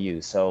is for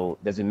you. So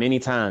there's been many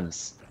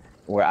times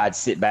where I'd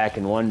sit back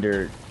and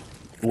wonder,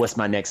 what's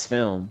my next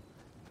film?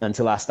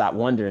 Until I stopped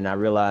wondering, I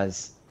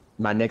realized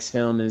my next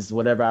film is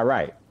whatever I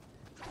write,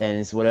 and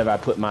it's whatever I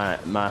put my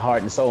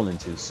heart and soul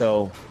into.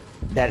 So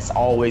that's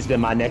always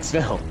been my next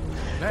film.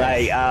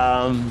 Nice.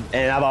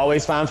 And I've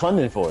always found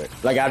funding for it.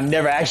 Like I've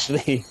never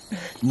actually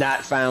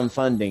not found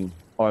funding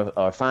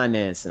or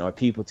financing or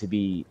people to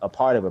be a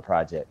part of a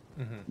project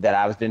that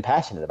I've been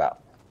passionate about.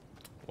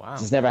 Wow.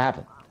 It's just never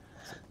happened.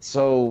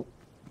 So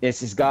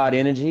it's just God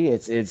energy.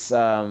 It's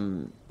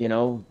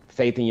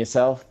faith in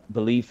yourself,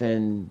 belief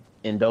in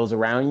those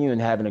around you,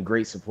 and having a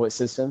great support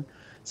system.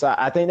 So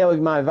I think that would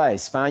be my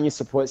advice. Find your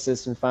support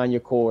system, find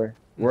your core,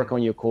 work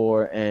on your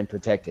core, and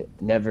protect it.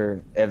 Never,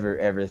 ever,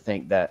 ever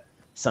think that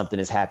something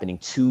is happening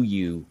to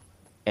you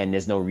and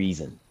there's no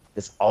reason.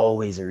 There's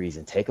always a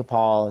reason. Take a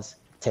pause,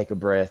 take a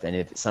breath, and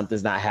if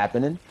something's not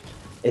happening,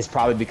 it's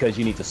probably because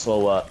you need to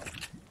slow up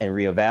and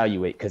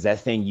reevaluate, because that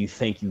thing you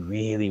think you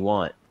really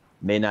want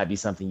may not be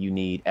something you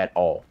need at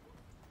all.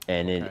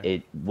 And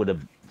it would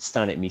have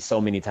stunned me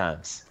so many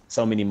times.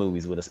 So many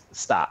movies would have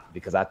stopped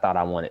because I thought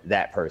I wanted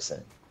that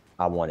person.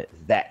 I wanted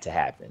that to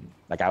happen.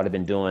 Like I would have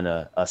been doing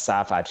a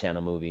sci-fi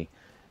channel movie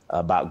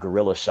about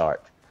gorilla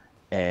shark,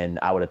 and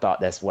I would have thought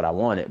that's what I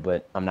wanted,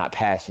 but I'm not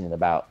passionate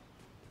about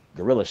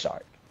gorilla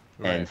shark.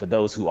 Right. And for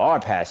those who are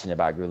passionate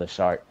about gorilla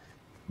shark,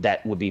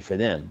 that would be for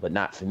them, but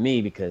not for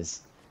me,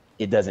 because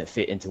it doesn't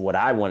fit into what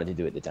I wanted to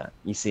do at the time.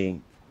 You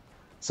see,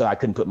 so I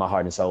couldn't put my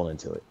heart and soul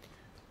into it.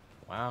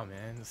 Wow,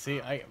 man.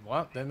 See,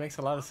 well, that makes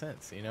a lot of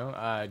sense.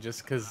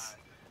 Just because,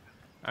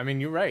 I mean,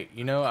 you're right.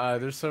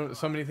 There's so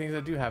many things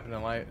that do happen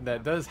in life,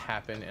 that does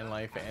happen in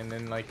life, and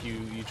then like you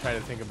try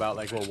to think about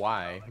like, well,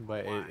 why?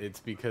 But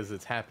it's because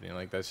it's happening.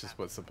 Like that's just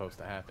what's supposed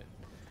to happen.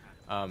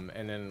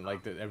 And then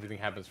like everything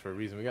happens for a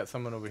reason. We got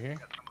someone over here.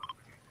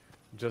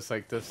 Just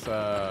like this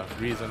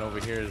reason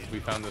over here is we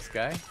found this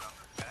guy.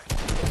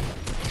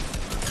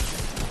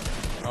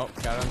 Oh,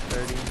 got him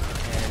 30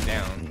 and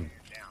down.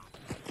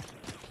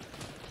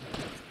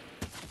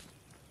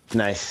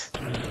 Nice.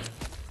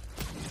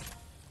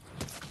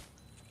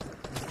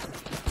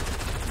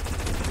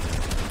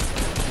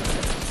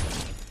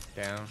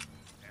 Down.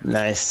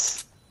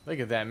 Nice. Look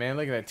at that, man.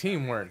 Look at that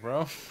teamwork,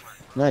 bro.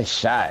 Nice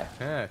shot.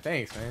 Yeah,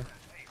 thanks, man.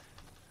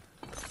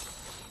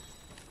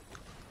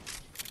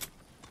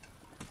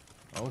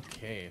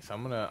 Okay, so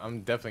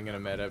I'm definitely gonna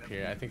met up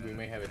here. I think we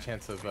may have a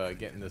chance of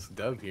getting this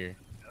dub here.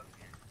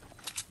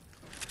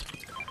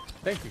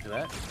 Thank you for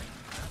that.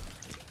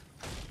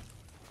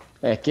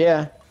 Heck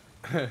yeah.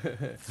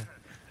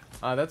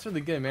 That's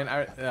really good, man.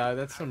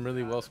 That's some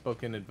really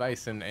well-spoken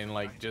advice and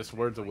like just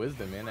words of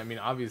wisdom, man. I mean,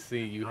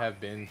 obviously you have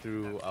been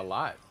through a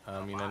lot.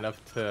 I mean,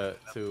 enough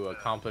to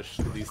accomplish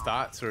these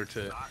thoughts or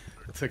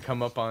to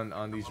come up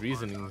on these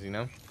reasonings, you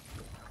know,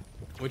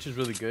 which is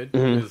really good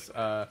because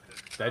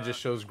that just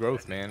shows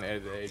growth, man.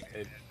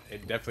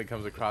 It definitely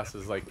comes across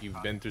as like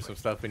you've been through some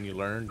stuff and you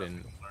learned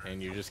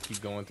and you just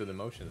keep going through the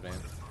motions, man.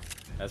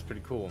 That's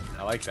pretty cool.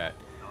 I like that.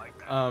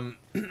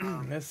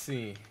 Let's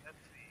see.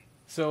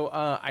 So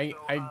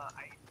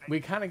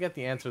we kind of got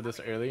the answer to this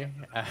earlier,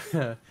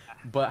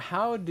 but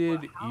how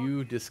did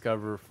you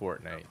discover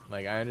Fortnite?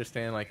 Like, I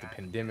understand like the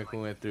pandemic we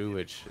went through,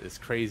 which is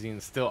crazy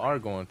and still are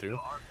going through.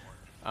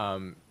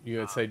 You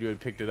had said you had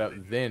picked it up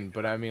then,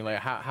 but I mean, like,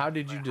 how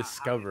did you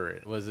discover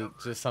it? Was it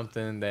just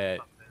something that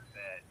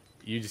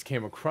you just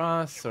came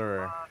across,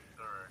 or?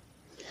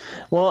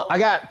 Well, I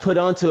got put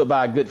onto it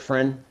by a good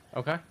friend.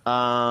 Okay.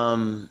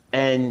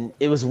 And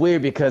it was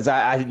weird because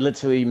I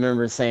literally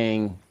remember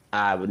saying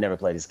I would never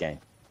play this game.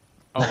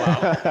 Oh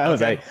wow. I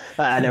was like,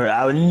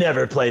 I would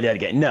never play that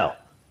game. No.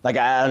 Like,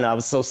 I don't know,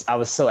 I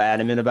was so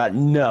adamant about,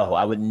 no,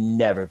 I would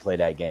never play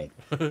that game.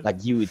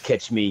 Like, you would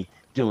catch me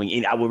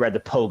doing, I would rather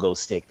pogo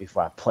stick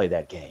before I play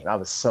that game. I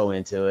was so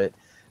into it.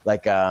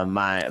 Like,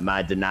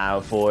 my denial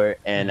for it.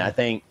 And I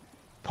think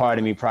part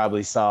of me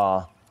probably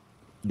saw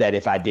that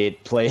if I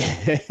did play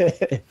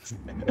it,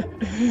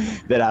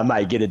 that I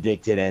might get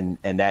addicted, and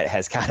that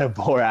has kind of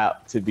bore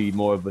out to be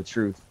more of a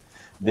truth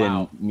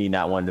than me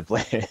not wanting to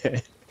play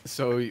it.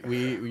 So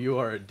you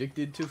are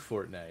addicted to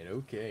Fortnite,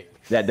 okay?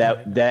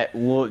 That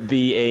would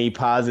be a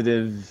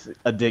positive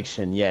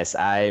addiction. Yes,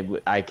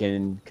 I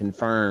can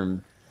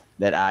confirm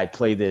that I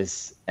play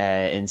this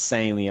an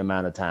insanely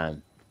amount of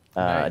time.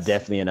 Nice.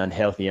 Definitely an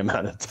unhealthy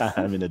amount of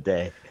time in a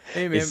day.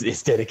 Hey, man.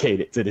 It's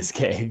dedicated to this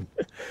game.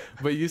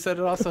 But you said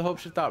it also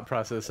helps your thought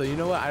process. So you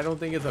know what? I don't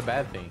think it's a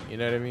bad thing. You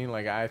know what I mean?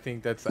 Like, I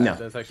think that's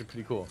actually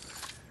pretty cool.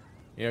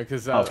 You know,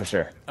 because oh, for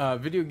sure.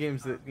 Video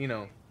games that, you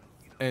know,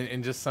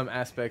 and just some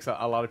aspects,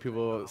 a lot of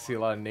people see a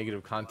lot of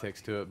negative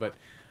context to it. But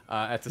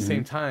at the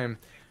same time,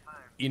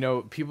 you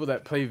know, people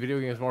that play video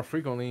games more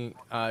frequently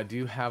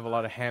do have a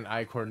lot of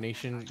hand-eye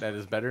coordination that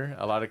is better,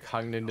 a lot of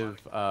cognitive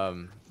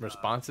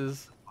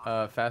responses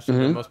faster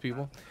than most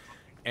people.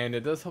 And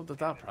it does help the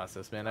thought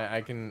process, man. I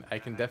can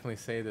definitely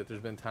say that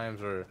there's been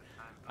times where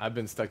I've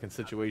been stuck in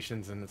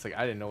situations and it's like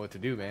I didn't know what to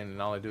do, man.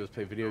 And all I do is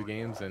play video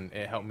games, and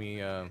it helped me,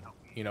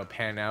 you know,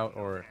 pan out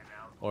or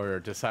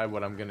decide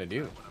what I'm gonna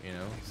do. You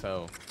know,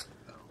 so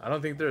I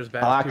don't think they're as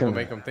bad as people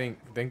make them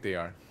think they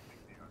are.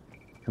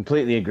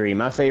 Completely agree.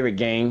 My favorite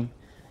game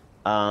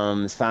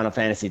is Final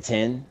Fantasy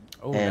X.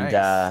 Oh, and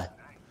nice.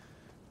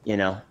 you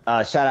know,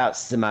 shout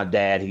outs to my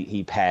dad.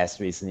 He passed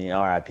recently,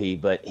 R.I.P.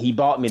 But he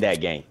bought me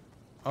that game.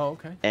 Oh,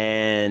 okay.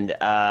 And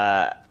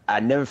I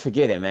never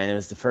forget it, man. It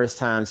was the first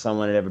time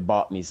someone had ever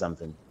bought me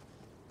something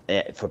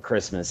for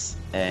Christmas,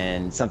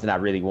 and something I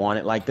really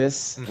wanted like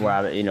this, where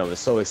I, you know, it was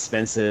so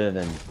expensive,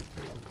 and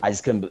I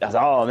just couldn't. I was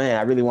like, oh man,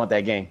 I really want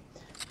that game.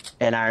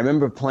 And I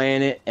remember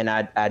playing it, and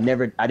I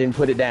didn't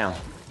put it down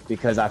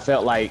because I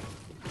felt like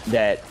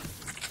that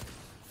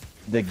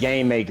the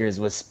game makers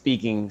was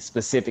speaking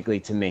specifically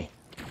to me.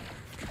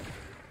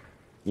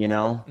 You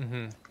know,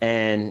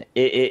 and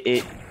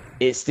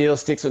it still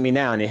sticks with me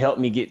now, and it helped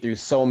me get through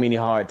so many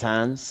hard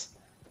times.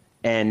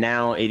 And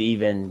now it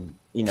even,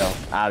 you know,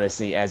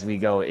 obviously as we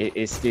go,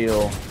 it's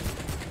still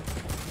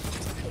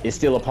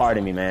a part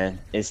of me, man.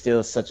 It's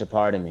still such a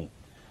part of me.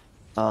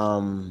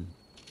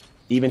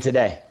 Even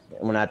today,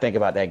 when I think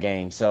about that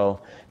game. So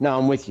no,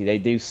 I'm with you. They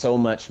do so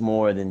much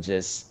more than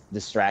just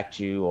distract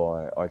you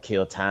or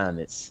kill time.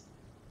 It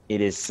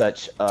is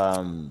such,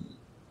 you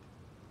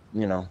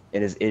know,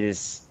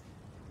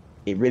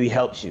 it really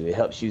helps you. It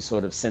helps you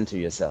sort of center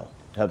yourself.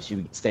 It helps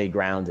you stay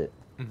grounded.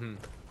 Oh,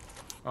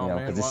 you know,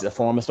 man, because it's a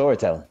form of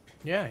storytelling.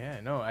 Yeah,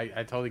 no, I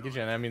totally get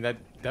you. And I mean, that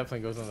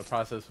definitely goes on the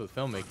process with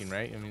filmmaking,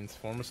 right? I mean, it's a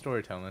form of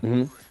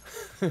storytelling.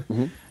 No,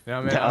 man,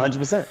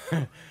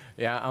 100%.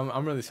 Yeah,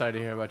 I'm really sorry to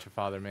hear about your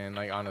father, man.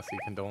 Like, honestly,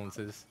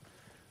 condolences.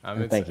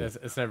 Thank you.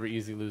 It's never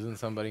easy losing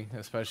somebody,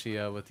 especially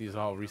with these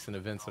all recent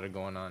events that are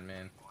going on,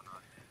 man.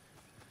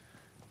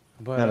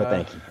 But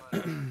Thank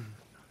you.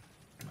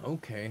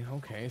 Okay.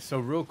 So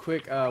real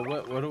quick,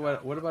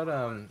 what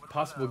about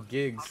possible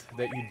gigs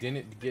that you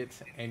didn't get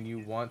and you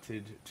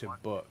wanted to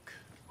book?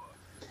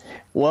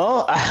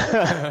 Well,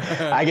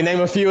 I can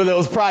name a few of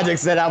those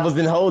projects that I was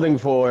in holding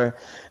for.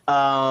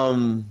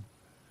 That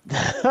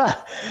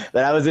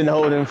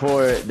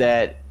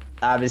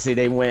obviously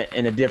they went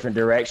in a different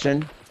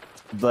direction,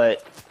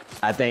 but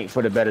I think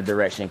for the better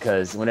direction,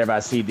 because whenever I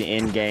see the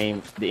end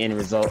game, the end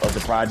result of the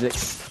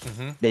projects,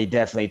 they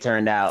definitely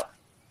turned out,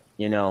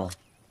 you know,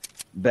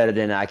 better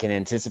than I can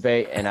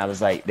anticipate. And I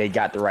was like, they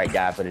got the right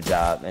guy for the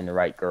job and the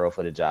right girl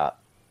for the job.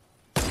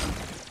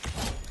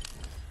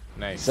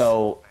 Nice.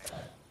 So,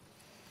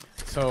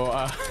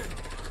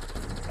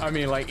 I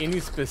mean, like, any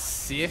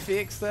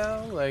specifics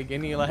though? Like,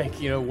 any,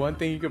 like, you know, one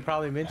thing you could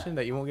probably mention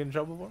that you won't get in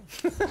trouble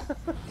for?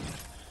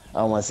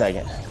 oh, 1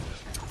 second.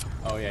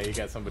 Oh yeah, you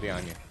got somebody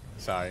on you.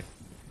 Sorry.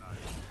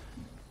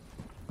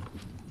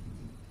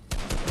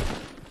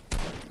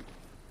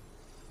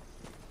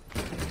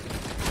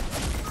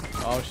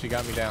 Oh, she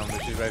got me down,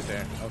 but she's right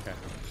there. Okay.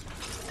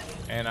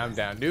 And I'm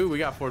down. Dude, we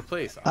got 4th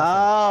place. Awesome.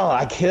 Oh,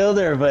 I killed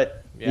her,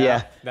 but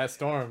yeah. That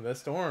storm,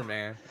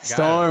 man.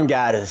 Storm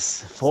got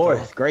us.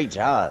 4th. Great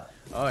job.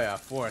 Oh yeah,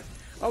 4th.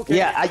 Okay.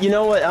 Yeah, you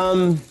know what?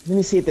 Let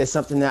me see if there's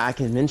something that I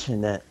can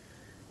mention that.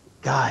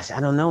 Gosh, I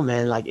don't know,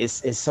 man. Like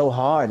it's so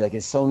hard. Like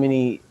it's so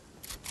many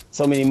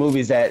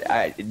movies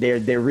that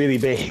they're really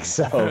big.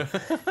 So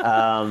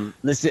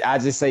listen, I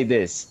just say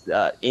this: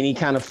 any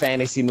kind of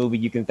fantasy movie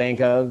you can think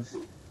of,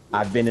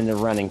 I've been in the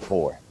running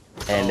for,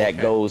 and that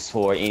goes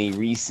for any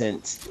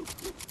recent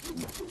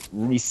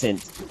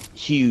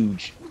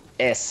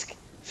huge-esque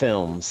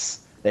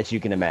films that you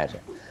can imagine.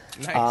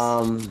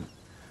 Nice.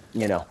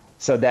 You know,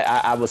 so that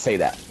I will say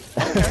that.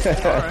 Okay.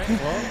 All right.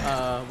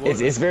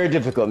 Well, it's very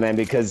difficult, man,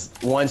 because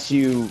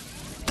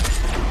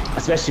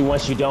especially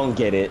once you don't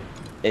get it,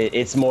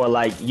 it's more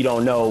like you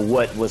don't know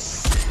what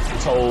was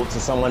told to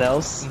someone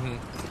else.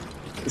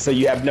 Mm-hmm. So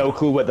you have no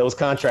clue what those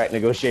contract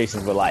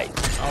negotiations were like.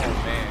 Oh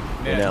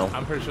man, yeah, you know?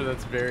 I'm pretty sure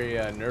that's very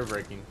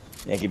nerve-wracking.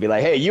 They could be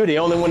like, "Hey, you're the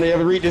only one to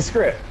ever read this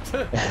script."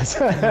 And it's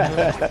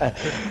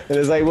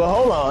like, "Well,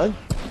 hold on."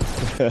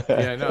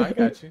 Yeah, no, I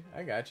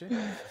got you.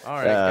 All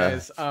right,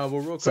 guys. Well,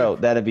 real quick. So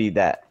that'd be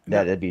that.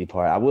 That'd be the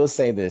part. I will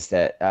say this: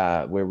 that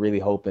we're really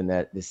hoping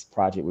that this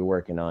project we're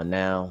working on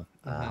now,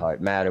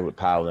 Heart Matter with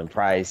Powell and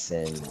Price,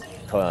 and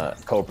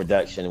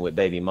co-production with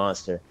Baby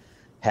Monster,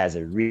 has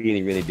a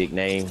really, really big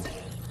name,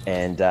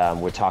 and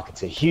we're talking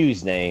to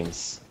huge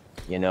names.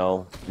 You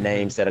know,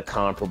 names that are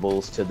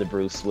comparables to the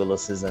Bruce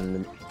Willises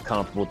and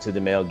comparable to the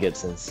Mel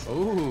Gibsons.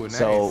 Ooh, nice.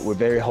 So we're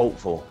very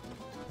hopeful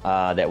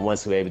that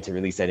once we're able to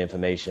release that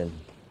information,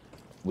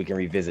 we can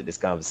revisit this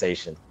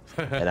conversation,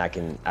 and I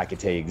can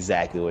tell you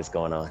exactly what's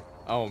going on.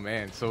 Oh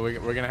man, so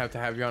we're gonna have to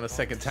have you on a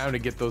second time to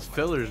get those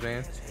fillers,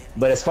 man.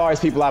 But as far as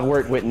people I've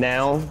worked with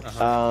now,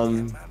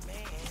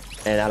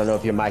 and I don't know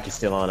if your mic is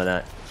still on or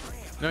not.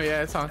 No,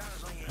 yeah, it's on.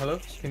 Hello,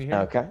 can you hear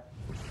me? Okay.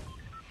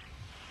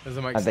 Is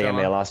the mic I think I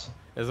may have lost you.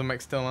 Is the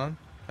mic still on?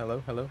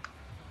 Hello, hello.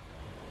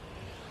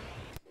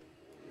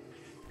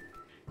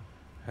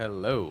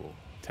 Hello.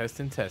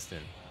 Testing.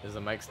 Is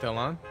the mic still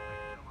on?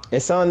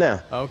 It's on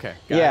now. Okay.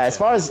 Gotcha. Yeah, as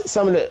far as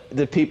some of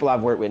the people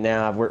I've worked with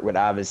now, I've worked with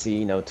obviously,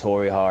 you know,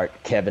 Torrey Hart,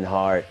 Kevin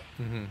Hart,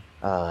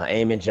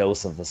 Eamon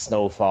Joseph of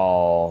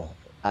Snowfall.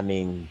 I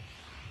mean,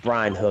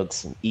 Brian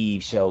Hooks from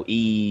Eve Show,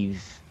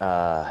 Eve.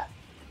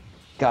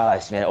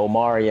 Gosh, man,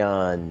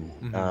 Omarion.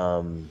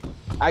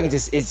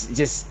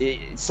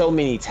 It's so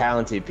many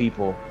talented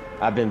people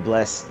I've been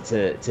blessed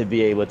to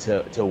be able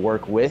to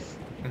work with.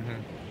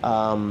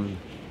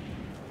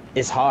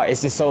 It's hard.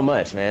 It's just so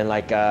much, man.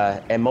 Like,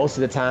 and most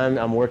of the time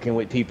I'm working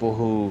with people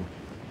who,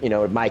 you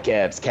know, Mike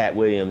Epps, Cat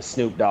Williams,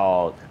 Snoop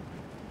Dogg.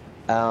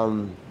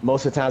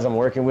 Most of the times I'm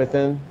working with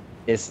them,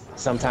 it's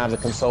sometimes a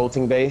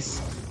consulting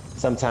base.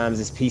 Sometimes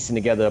it's piecing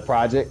together a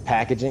project,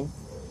 packaging,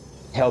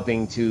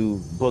 helping to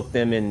book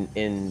them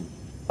in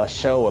a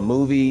show, a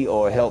movie,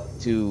 or help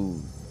to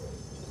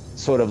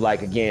sort of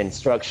like, again,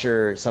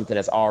 structure something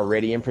that's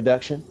already in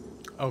production.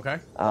 Okay.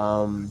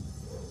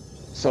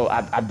 So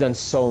I've done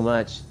so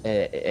much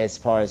as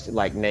far as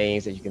like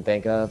names that you can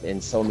think of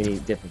in so many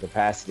different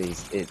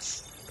capacities.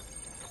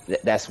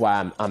 That's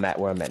why I'm at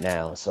where I'm at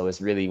now. So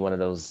it's really one of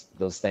those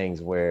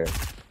things where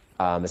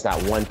it's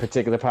not one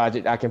particular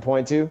project I can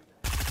point to.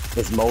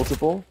 It's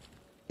multiple,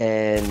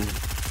 and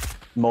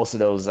most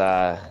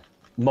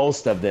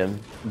of them,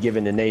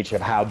 given the nature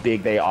of how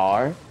big they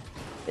are,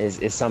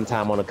 is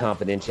sometime on a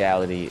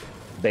confidentiality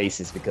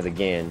basis, because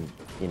again,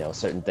 you know,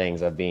 certain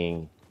things are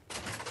being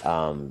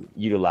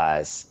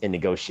utilized in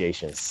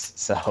negotiations.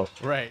 So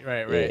right.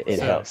 It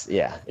helps.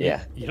 Yeah.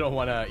 You don't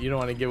want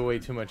to give away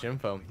too much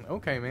info.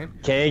 Okay, man.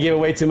 Can't give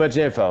away too much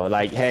info.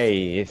 Like,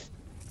 hey, if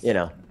you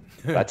know,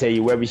 if I tell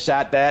you where we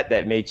shot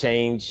that may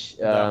change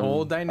the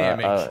whole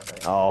dynamic.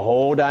 A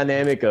whole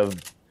dynamic of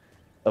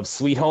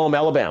Sweet Home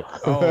Alabama.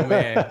 Oh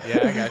man,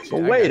 yeah, I got you.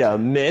 Wait a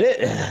minute.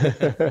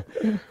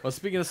 Well,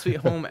 speaking of Sweet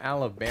Home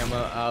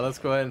Alabama, let's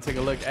go ahead and take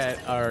a look at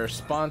our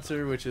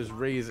sponsor, which is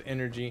Raise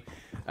Energy.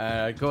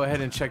 Go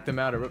ahead and check them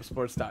out at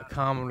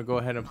ripsports.com. I'm gonna go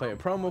ahead and play a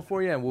promo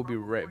for you, and we'll be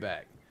right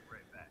back.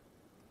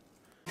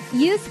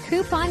 Use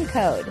coupon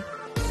code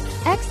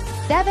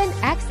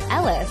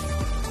xSE7ENxellis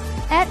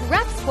at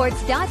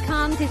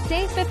repsports.com to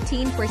save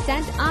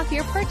 15% off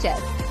your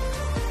purchase.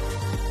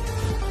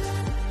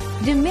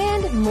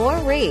 Demand more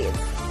raise.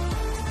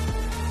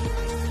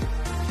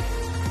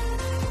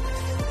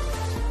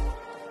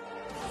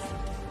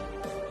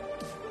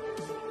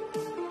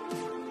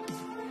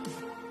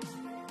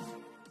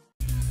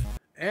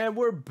 And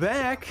we're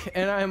back,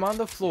 and I'm on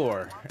the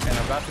floor, and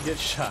I'm about to get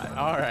shot.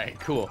 All right,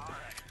 cool.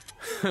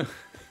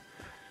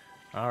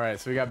 All right,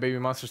 so we got Baby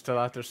Monster still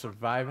out there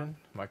surviving.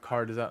 My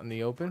card is out in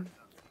the open.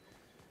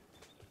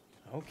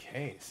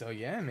 Okay, so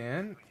yeah,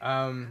 man.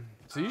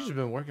 So you've just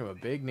been working with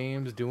big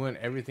names, doing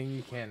everything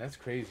you can. That's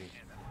crazy.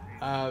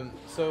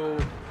 So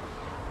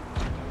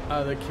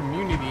the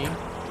community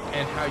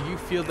and how you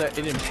feel that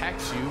it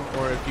impacts you,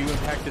 or if you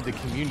impacted the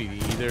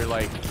community, either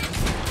like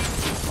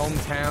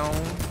hometown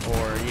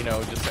or, you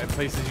know, just at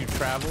places you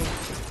traveled.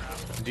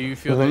 Do you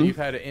feel that you've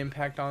had an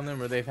impact on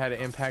them, or they've had an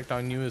impact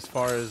on you as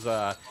far as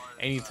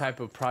any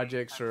type of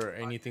projects or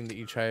anything that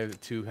you try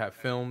to have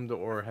filmed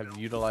or have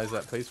utilized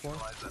that place for?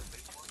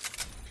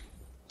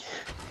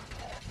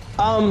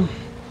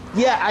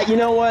 Yeah, you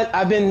know what?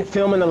 I've been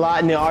filming a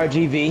lot in the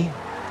RGV,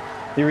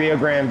 the Rio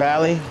Grande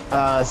Valley.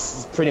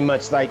 It's pretty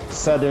much like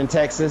southern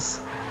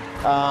Texas.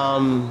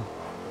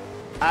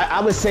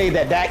 I would say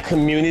that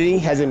community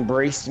has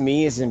embraced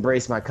me, has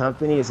embraced my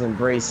company, has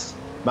embraced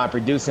my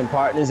producing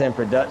partners and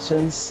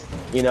productions,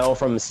 you know,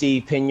 from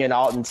Steve Pena in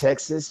Alton,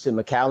 Texas, to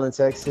McAllen,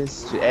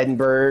 Texas, to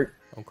Edinburgh,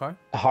 Okay.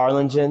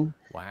 Harlingen.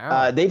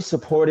 Wow. They've just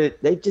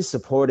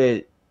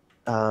supported,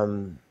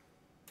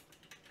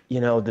 you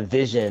know, the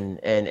vision,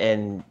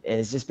 and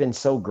it's just been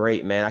so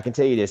great, man. I can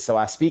tell you this. So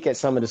I speak at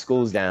some of the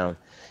schools down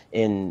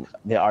in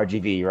the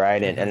RGV,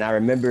 right? And I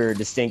remember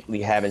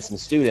distinctly having some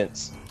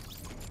students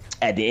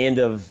at the end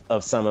of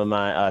some of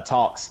my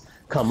talks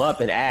come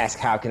up and ask,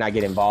 how can I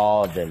get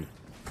involved? And,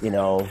 you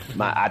know,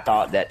 I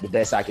thought that the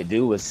best I could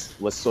do was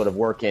sort of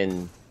work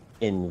in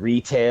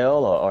retail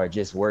or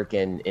just work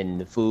in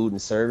the food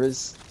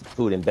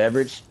and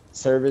beverage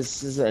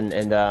services.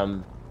 And I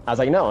was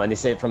like, no. And they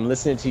said, from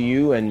listening to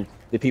you and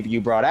the people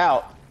you brought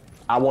out,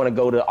 I want to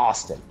go to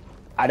Austin.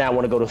 I now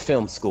want to go to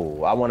film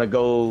school. I want to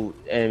go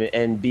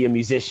and be a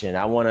musician.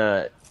 I want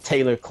to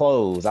tailor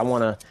clothes. I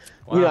want to,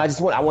 you know,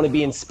 I want to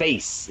be in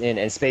space, and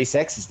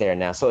SpaceX is there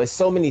now. So it's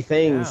so many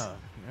things,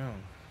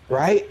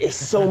 right? It's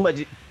so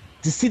much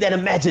to see that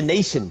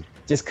imagination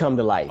just come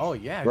to life. Oh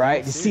yeah.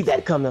 Right. To see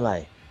that come to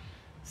life.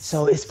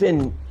 So it's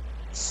been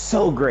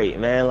so great,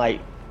 man. Like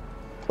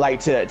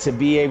to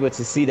be able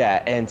to see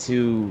that, and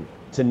to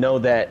know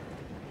that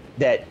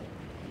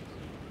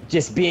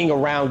just being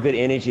around good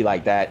energy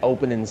like that,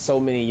 opening so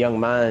many young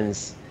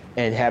minds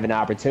and having the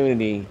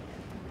opportunity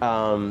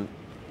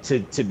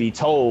to be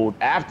told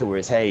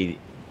afterwards, hey,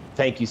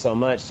 thank you so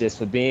much just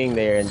for being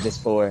there, and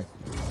just for,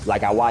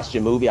 like, I watched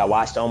your movie, I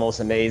watched Almost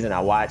Amazing, I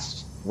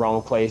watched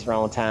Wrong Place,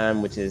 Wrong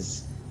Time, which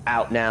is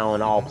out now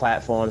on all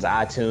platforms,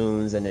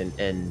 iTunes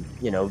and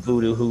you know,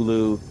 Vudu,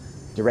 Hulu,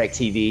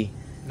 DirecTV.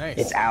 Nice.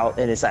 It's out,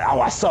 and it's like,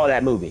 oh, I saw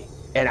that movie,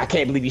 and I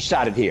can't believe you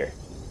shot it here.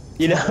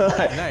 You know,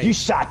 nice. You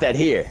shot that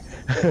here.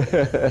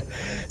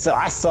 So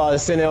I saw the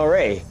Cine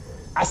Ray.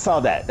 I saw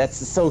that. That's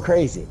so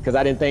crazy, because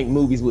I didn't think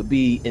movies would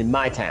be in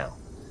my town.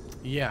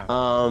 Yeah.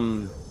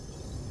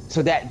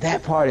 So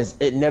that part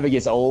it never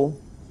gets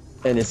old,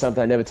 and it's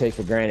something I never take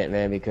for granted,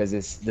 man, because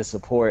it's the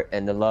support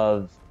and the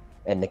love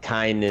and the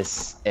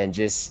kindness and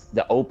just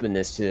the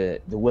openness to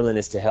the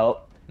willingness to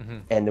help,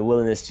 and the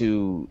willingness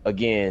to,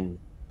 again,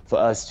 for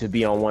us to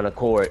be on one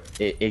accord.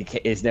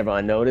 It's never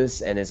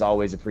unnoticed, and it's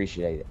always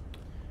appreciated.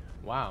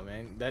 Wow,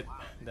 man,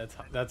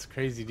 that's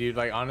crazy, dude.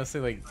 Like,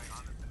 honestly, like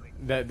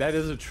that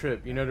is a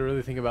trip, you know, to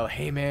really think about.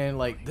 Hey, man,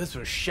 like, this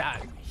was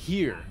shot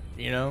here,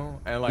 you know,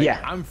 and like,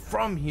 yeah, I'm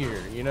from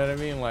here, you know what I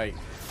mean? Like,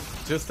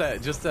 just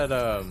that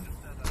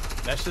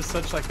that's just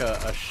such like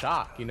a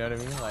shock, you know what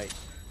I mean? Like,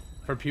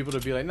 for people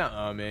to be like,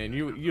 nah, man,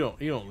 you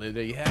don't live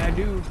there. Yeah, I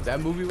do. That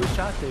movie was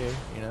shot there,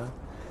 you know.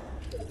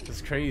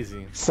 It's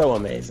crazy. So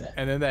amazing.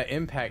 And then that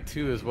impact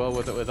too, as well,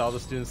 with all the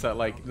students that,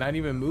 like, not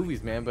even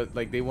movies, man, but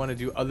like they want to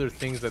do other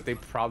things that they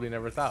probably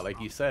never thought, like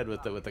you said,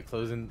 with the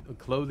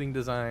clothing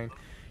design,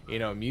 you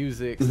know,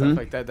 music, stuff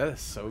like that. That is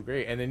so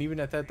great. And then even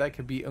at that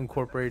could be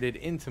incorporated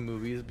into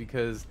movies,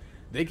 because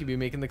they could be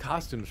making the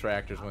costumes for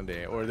actors one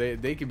day, or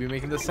they could be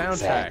making the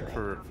soundtrack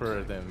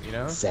for them, you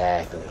know.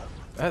 Exactly.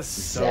 That's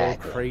so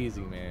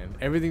crazy, man.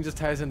 Everything just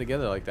ties in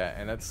together like that,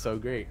 and that's so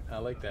great. I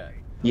like that.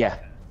 Yeah.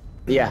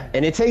 Yeah,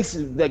 and it takes,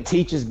 like,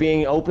 teachers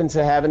being open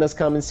to having us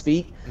come and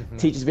speak.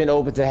 Teachers being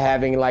open to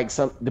having, like,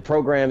 the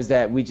programs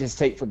that we just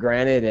take for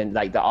granted, and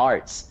like the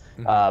arts,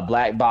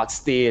 black box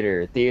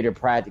theater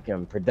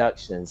practicum,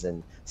 productions,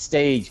 and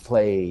stage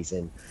plays,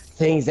 and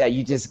things that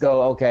you just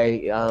go,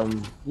 okay,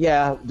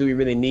 yeah, do we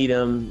really need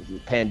them? The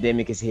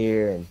pandemic is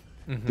here,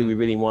 and do we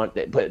really want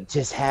that? But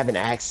just having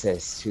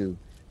access to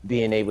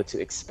being able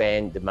to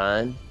expand the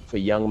mind, for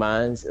young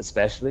minds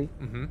especially,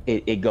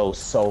 it goes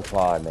so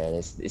far, man.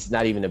 It's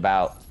not even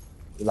about,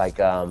 like,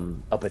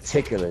 a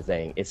particular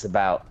thing. It's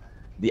about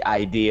the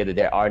idea that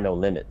there are no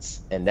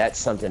limits, and that's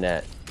something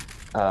that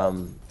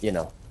you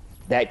know,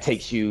 that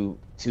takes you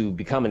to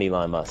become an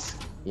Elon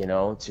Musk, you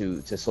know,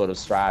 to sort of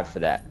strive for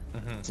that,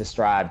 to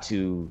strive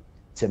to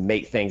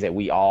make things that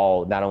we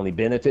all not only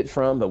benefit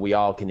from, but we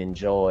all can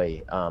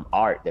enjoy,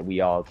 art that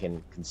we all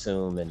can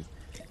consume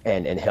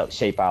and help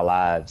shape our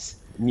lives,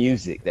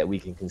 music that we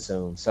can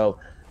consume. So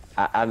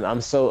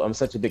I'm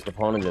such a big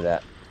proponent of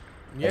that.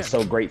 Yeah. And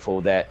so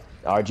grateful that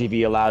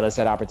RGB allowed us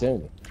that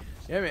opportunity.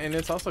 Yeah, and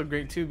it's also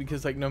great too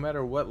because like no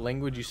matter what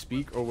language you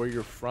speak or where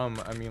you're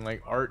from, I mean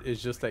like art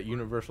is just that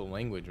universal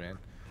language, man.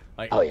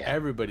 Like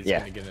everybody's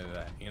gonna get into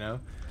that, you know.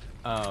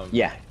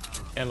 Yeah.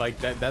 And like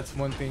that's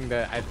one thing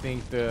that I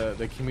think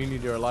the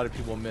community or a lot of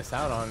people miss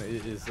out on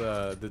is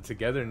the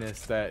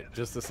togetherness that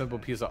just a simple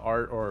piece of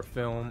art or a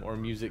film or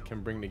music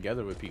can bring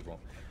together with people.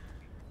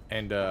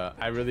 And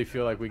I really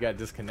feel like we got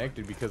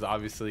disconnected because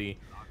obviously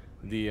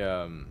the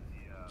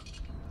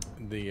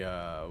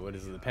what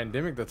is it, the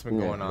pandemic that's been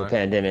going on. The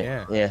pandemic.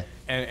 Yeah.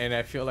 And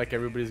I feel like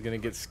everybody's gonna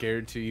get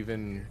scared to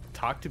even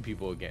talk to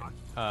people again.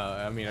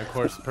 I mean, of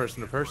course,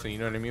 person to person, you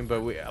know what I mean.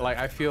 But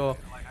I feel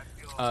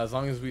as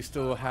long as we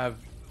still have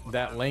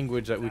that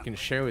language that we can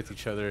share with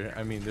each other,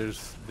 I mean,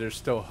 there's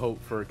still hope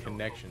for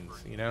connections,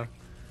 you know.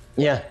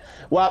 Yeah.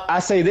 Well, I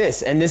say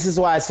this, and this is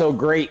why it's so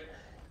great.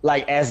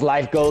 Like as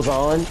life goes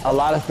on, a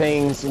lot of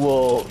things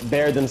will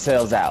bear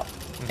themselves out,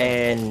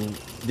 and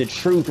the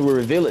truth will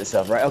reveal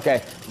itself, right?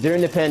 Okay,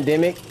 during the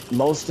pandemic,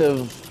 most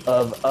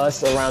of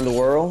us around the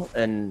world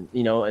and,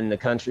 you know, in the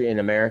country, in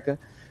America,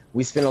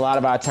 we spent a lot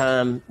of our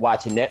time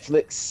watching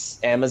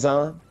Netflix,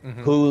 Amazon,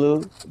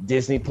 Hulu,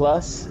 Disney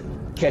Plus,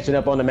 catching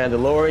up on The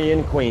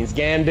Mandalorian, Queen's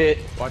Gambit,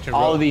 watching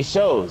all of these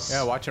shows.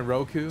 Yeah, watching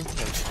Roku.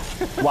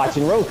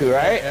 Watching Roku,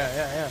 right?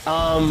 Yeah.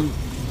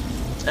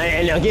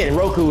 And again,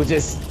 Roku was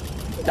just,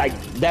 like,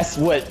 that's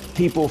what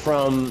people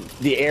from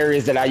the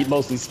areas that I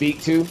mostly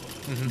speak to,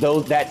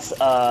 that's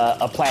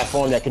a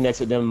platform that connects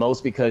with them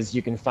most because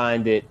you can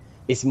find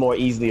it's more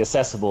easily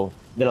accessible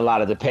than a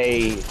lot of the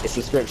pay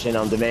subscription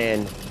on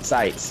demand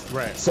sites.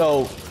 Right.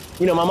 So,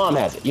 you know, my mom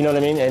has it, you know what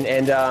I mean?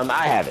 And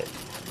I have it.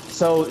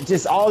 So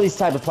just all these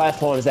type of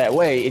platforms that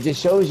way, it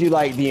just shows you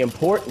like the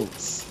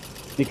importance,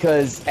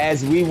 because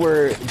as we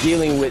were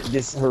dealing with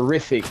this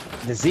horrific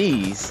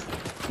disease,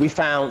 we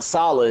found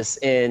solace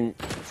in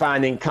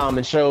finding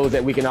common shows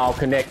that we can all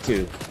connect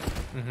to.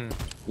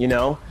 You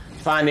know,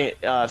 finding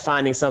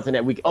something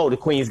that the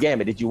Queen's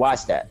Gambit, did you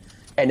watch that?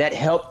 And that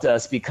helped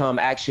us become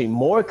actually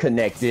more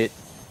connected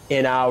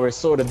in our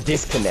sort of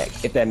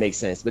disconnect, if that makes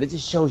sense. But it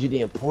just shows you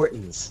the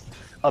importance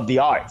of the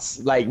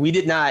arts. Like, we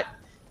did not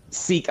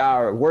seek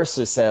our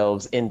worser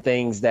selves in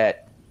things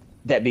that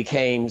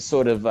became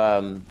sort of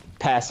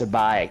passerby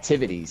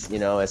activities, you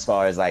know, as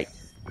far as like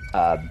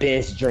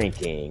binge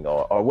drinking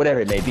or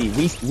whatever it may be.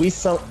 We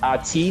sunk our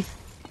teeth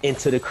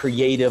into the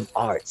creative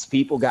arts.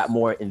 People got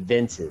more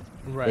inventive.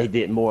 Right. They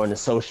did more on the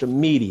social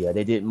media.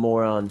 They did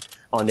more on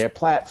their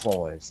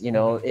platforms. You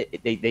know,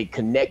 they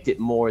connected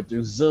more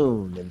through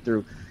Zoom and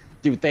through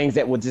things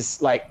that were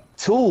just like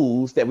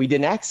tools that we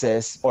didn't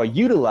access or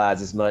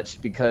utilize as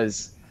much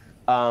because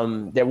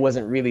there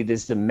wasn't really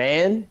this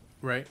demand,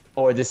 right,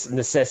 or this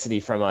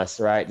necessity from us,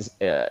 right,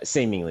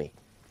 seemingly.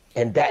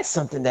 And that's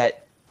something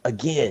that,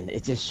 again,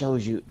 it just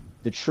shows you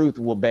the truth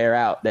will bear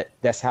out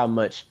that's how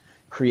much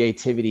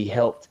creativity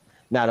helped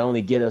not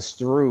only get us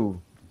through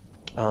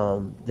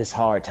this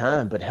hard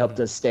time, but helped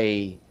us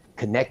stay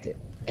connected.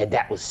 And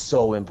that was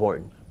so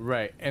important.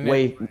 Right. And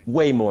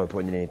way more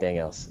important than anything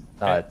else,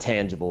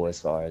 tangible as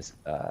far as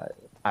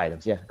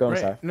items. Yeah, go on.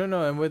 Right. Sorry.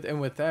 No. And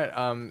with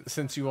that,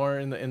 since you are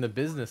in the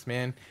business,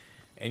 man,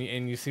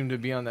 and you seem to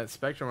be on that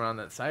spectrum or on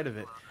that side of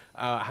it,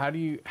 how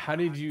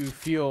did you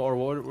feel, or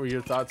what were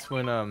your thoughts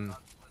when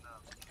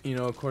you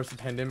know, of course, the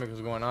pandemic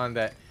was going on,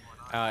 that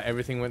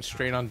everything went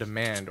straight on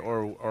demand,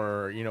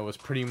 or you know, was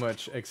pretty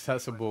much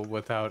accessible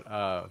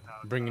without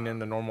bringing in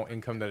the normal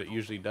income that it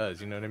usually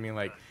does. You know what I mean?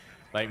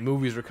 Like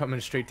movies were coming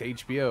straight to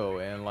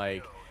HBO, and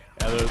like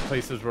other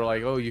places were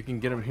like, oh, you can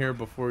get them here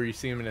before you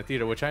see them in a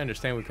theater, which I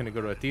understand we couldn't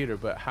go to a theater,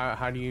 but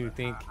how do you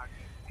think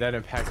that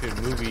impacted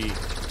movie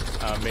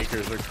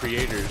makers or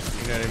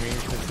creators? You know what I mean?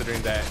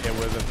 Considering that it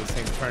wasn't the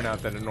same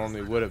turnout that it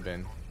normally would have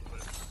been.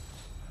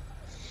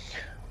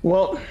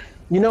 Well,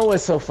 you know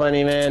what's so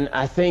funny, man?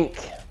 I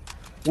think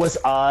what's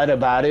odd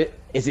about it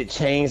is it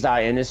changed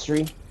our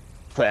industry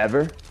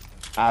forever,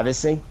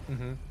 obviously.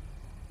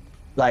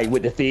 Like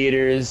with the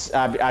theaters,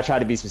 I try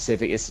to be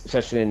specific,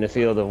 especially in the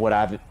field of what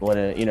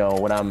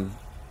I'm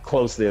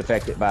closely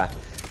affected by.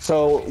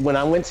 So when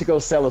I went to go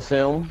sell a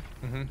film,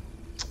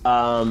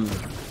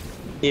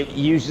 it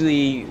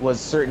usually was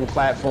certain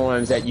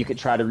platforms that you could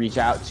try to reach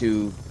out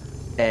to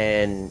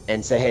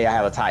and say, hey, I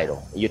have a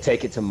title. You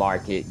take it to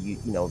market, you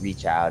know,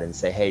 reach out and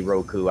say, hey,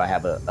 Roku, I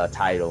have a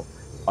title.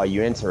 Are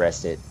you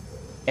interested?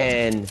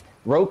 And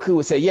Roku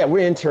would say, yeah,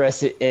 we're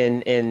interested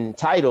in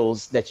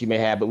titles that you may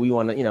have, but we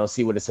want to, you know,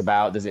 see what it's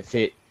about. Does it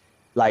fit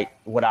like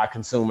what our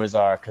consumers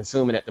are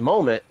consuming at the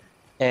moment?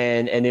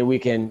 And then we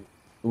can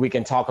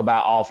talk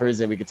about offers,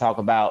 and we can talk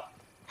about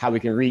how we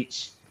can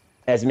reach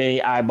as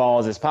many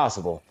eyeballs as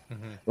possible,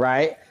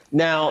 right?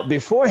 Now,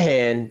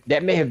 beforehand,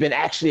 that may have been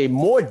actually a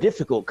more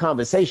difficult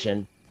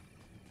conversation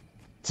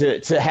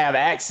to have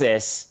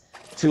access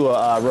to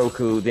a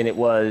Roku than it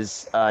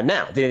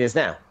is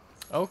now.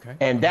 Okay.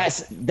 And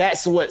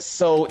that's what's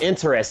so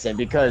interesting,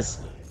 because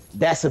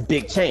that's a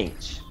big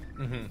change.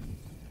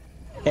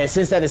 And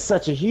since that is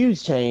such a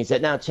huge change,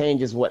 that now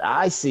changes what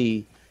I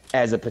see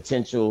as a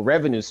potential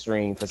revenue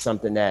stream for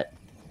something that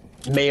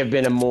may have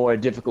been a more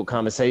difficult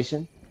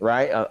conversation,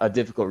 right? A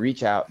difficult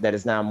reach out that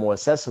is now more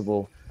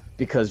accessible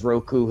because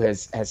Roku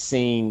has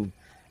seen,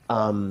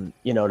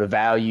 the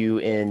value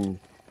in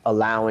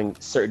allowing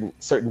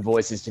certain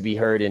voices to be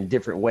heard in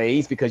different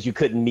ways, because you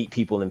couldn't meet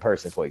people in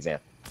person, for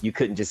example. You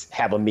couldn't just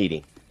have a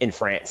meeting in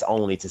France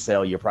only to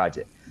sell your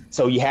project.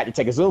 So you had to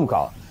take a Zoom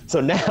call.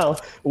 So now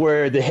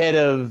where the head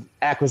of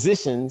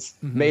acquisitions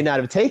may not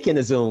have taken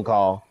a Zoom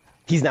call,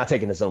 he's now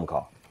taking a Zoom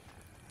call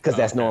because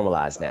that's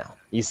normalized now.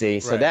 You see,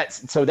 so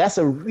that's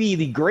a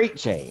really great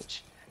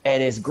change,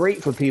 and it's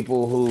great for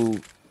people who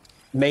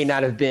may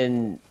not have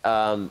been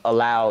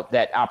allowed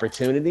that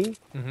opportunity,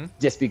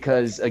 just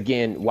because,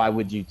 again, why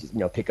would you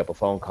pick up a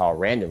phone call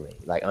randomly,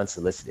 like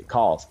unsolicited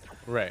calls?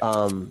 Right.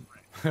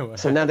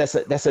 So now that's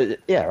a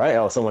yeah, right.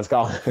 Oh, someone's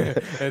calling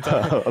It's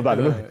all, about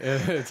the movie.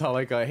 it's all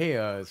like,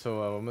 hey,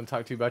 so I'm gonna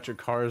talk to you about your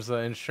car's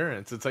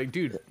insurance. It's like,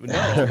 dude,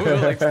 no,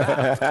 like,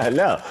 stop.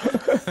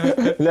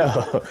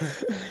 no.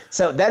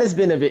 So that has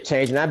been a bit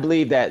changed, and I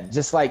believe that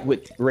just like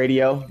with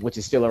radio, which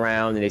is still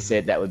around, and they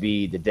said that would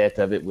be the death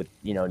of it with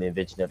the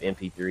invention of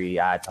MP3,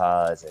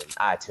 iPods, and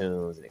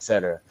iTunes, and et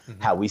cetera.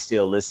 How we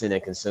still listen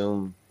and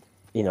consume,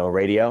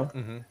 radio,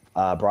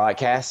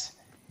 broadcast.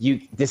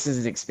 This is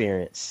an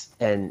experience,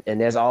 and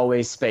there's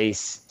always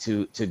space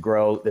to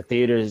grow. The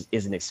theater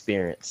is an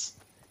experience.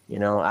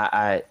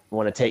 I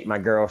want to take my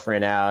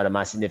girlfriend out or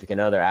my significant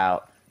other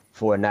out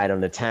for a night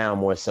on the town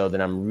more so than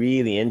I'm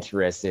really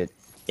interested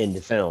in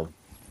the film.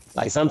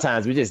 Like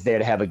sometimes we're just there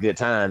to have a good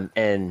time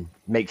and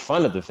make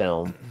fun of the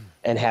film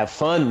and have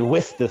fun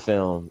with the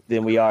film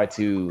than we are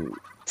to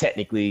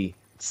technically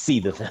see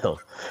the film.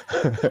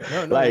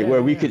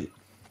 Where we could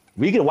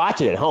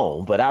watch it at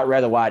home, but I'd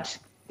rather watch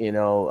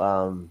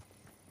a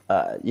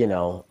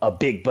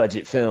big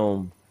budget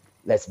film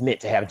that's meant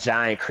to have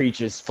giant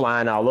creatures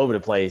flying all over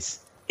the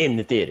place in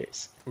the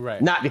theaters.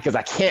 Right. Not because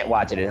I can't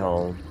watch it at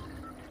home,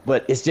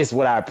 but it's just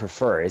what I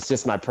prefer. It's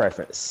just my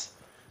preference.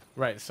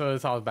 Right. So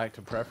it's all back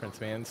to preference,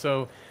 man.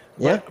 So,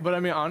 yeah. But I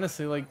mean,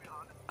 honestly, like,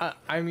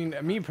 I mean,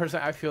 me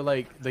personally, I feel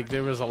like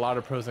there was a lot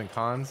of pros and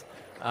cons,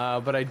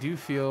 but I do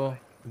feel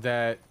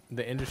that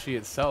the industry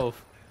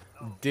itself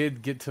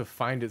did get to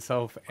find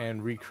itself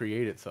and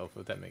recreate itself,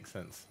 if that makes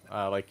sense.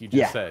 Like you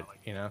just said,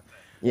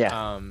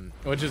 Yeah.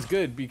 Which is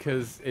good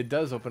because it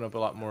does open up a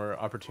lot more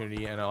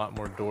opportunity and a lot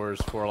more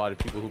doors for a lot of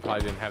people who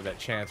probably didn't have that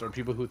chance, or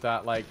people who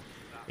thought like,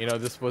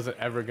 this wasn't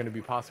ever going to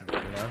be possible,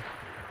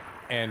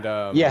 And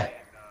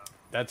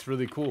that's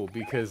really cool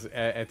because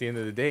at the end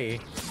of the day,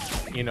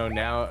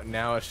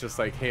 now it's just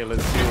like, hey,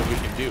 let's see what we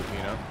can do,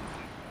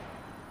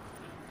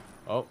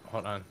 Oh,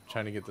 hold on,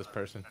 trying to get this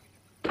person.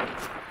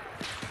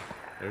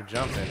 They're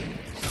jumping.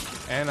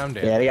 And I'm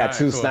dead. Yeah, they got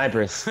two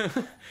snipers.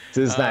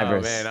 Two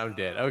snipers. Oh, man, I'm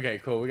dead. Okay,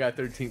 cool. We got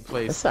 13th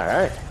place. That's all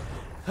right.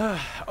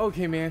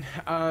 Okay, man.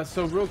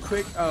 So real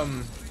quick,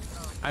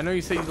 I know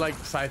you say you like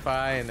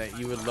sci-fi and that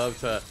you would love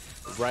to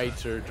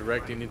write or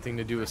direct anything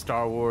to do with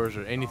Star Wars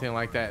or anything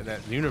like that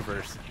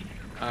universe.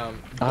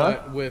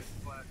 But with,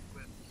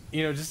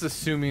 just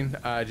assuming,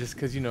 just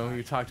because,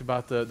 you talked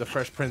about the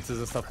Fresh Princes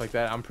and stuff like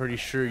that, I'm pretty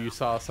sure you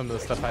saw some of the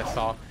stuff I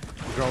saw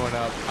growing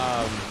up.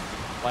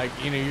 Like,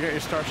 you got your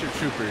Starship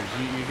Troopers,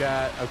 you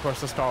got, of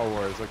course, the Star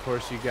Wars, of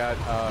course, you got,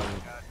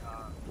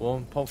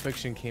 Pulp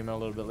Fiction came out a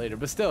little bit later,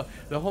 but still,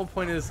 the whole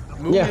point is,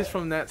 movies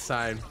from that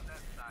side,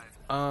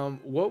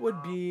 what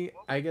would be,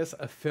 I guess,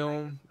 a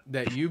film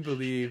that you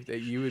believe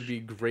that you would be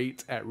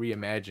great at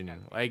reimagining?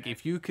 Like,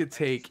 if you could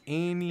take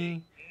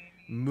any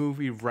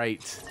movie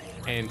right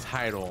and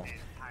title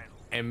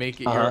and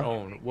make it your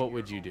own, what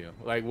would you do?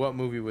 Like, what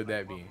movie would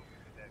that be?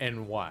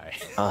 And why?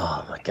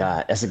 Oh my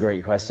God, that's a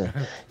great question.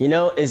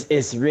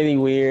 It's really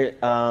weird.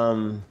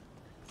 My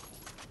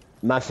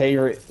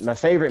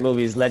favorite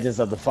movie is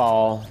Legends of the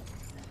Fall,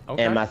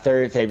 and my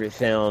third favorite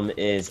film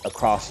is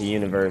Across the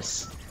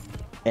Universe,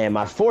 and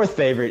my fourth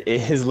favorite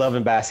is Love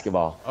and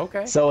Basketball.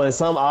 Okay. So in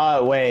some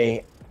odd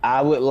way,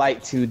 I would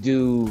love to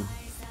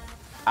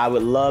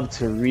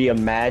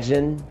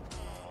reimagine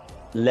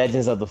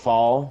Legends of the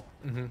Fall.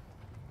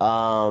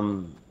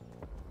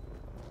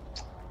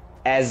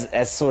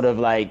 As sort of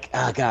like,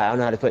 oh God, I don't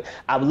know how to put it.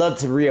 I would love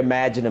to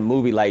reimagine a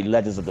movie like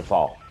Legends of the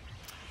Fall.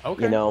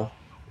 Okay.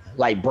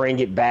 Like bring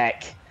it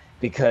back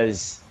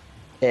because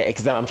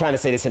I'm trying to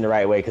say this in the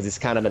right way because it's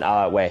kind of an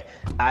odd way.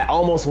 I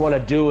almost want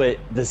to do it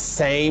the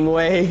same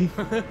way,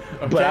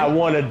 but I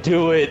want to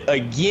do it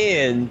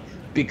again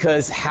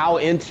because how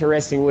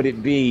interesting would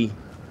it be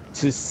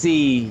to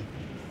see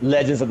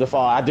Legends of the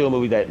Fall? I do a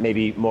movie that may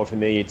be more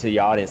familiar to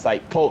your audience,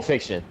 like Pulp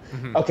Fiction.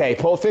 Okay,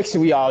 Pulp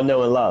Fiction we all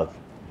know and love.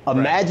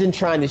 Imagine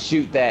trying to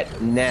shoot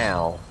that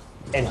now,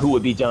 and who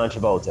would be John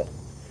Travolta?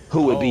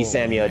 Who would be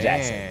Samuel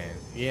Jackson?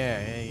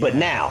 Yeah. But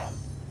now,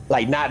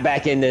 like not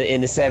back in the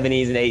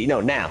 70s and 80s. No,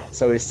 now.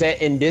 So it's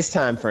set in this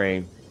time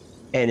frame,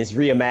 and it's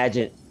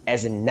reimagined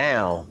as in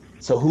now.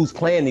 So who's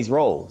playing these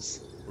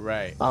roles?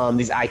 Right.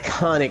 These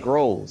iconic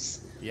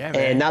roles. Yeah,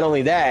 man. And not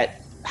only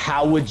that,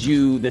 how would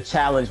you? The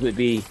challenge would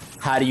be,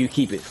 how do you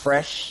keep it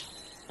fresh,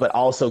 but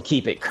also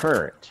keep it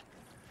current?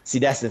 See,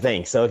 that's the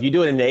thing. So if you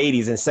do it in the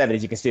 80s and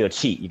 70s, you can still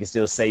cheat. You can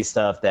still say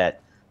stuff that,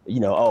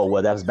 oh,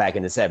 well, that was back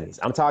in the 70s.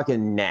 I'm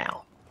talking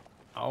now.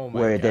 Oh my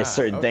where God. there's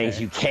certain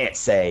things you can't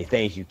say,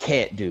 things you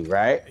can't do,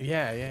 right?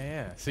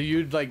 Yeah. So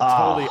you'd like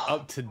totally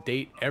up to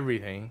date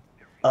everything.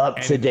 Up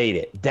to date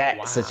it.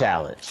 That's a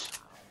challenge.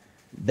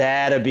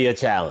 That'll be a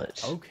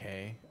challenge.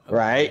 Okay.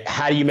 Right?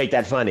 How do you make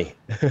that funny?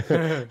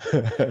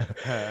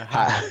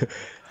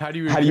 How do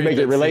you make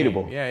it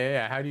relatable? Scene?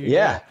 Yeah. How do you?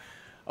 Yeah.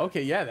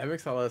 Okay. Yeah, that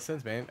makes a lot of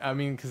sense, man. I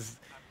mean, because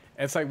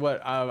it's like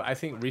what I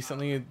think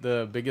recently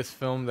the biggest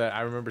film that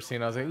I remember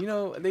seeing, I was like,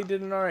 they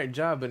did an alright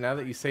job, but now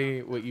that you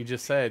say what you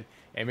just said,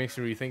 it makes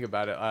me rethink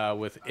about it.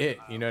 With It,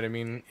 you know what I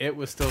mean? It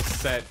was still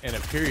set in a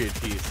period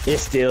piece.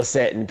 It's still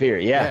set in a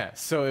period, yeah.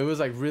 So it was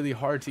like really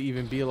hard to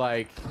even be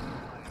like,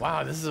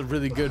 wow, this is a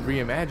really good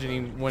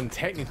reimagining, when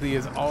technically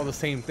it's all the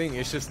same thing.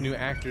 It's just new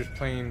actors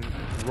playing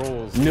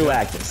roles. New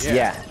actors,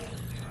 yeah.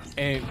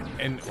 And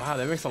wow,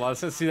 that makes a lot of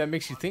sense. See, that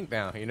makes you think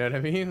now. You know what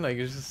I mean? Like,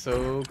 it's just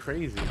so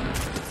crazy.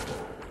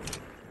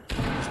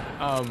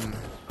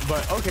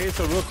 But okay,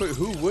 so real quick,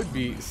 who would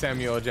be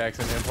Samuel L.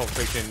 Jackson in Pulp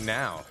Fiction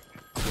now?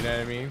 You know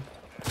what I mean?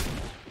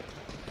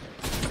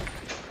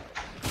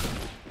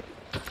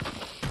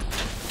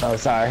 Oh,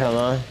 sorry, hold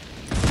on.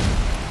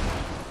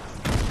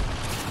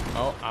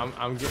 Oh,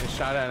 I'm getting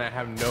shot at and I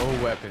have no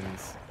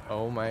weapons.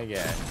 Oh my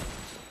God.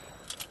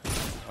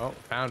 Oh,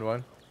 found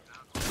one.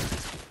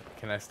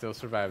 Can I still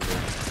survive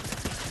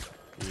this?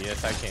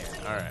 Yes, I can.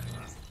 All right.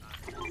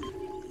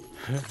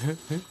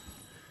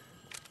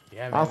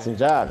 Yeah, man. Awesome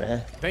job,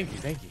 man. Thank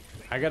you.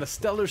 I got a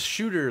Stellar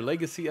Shooter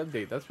Legacy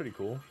update. That's pretty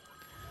cool.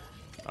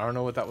 I don't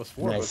know what that was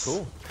for, nice.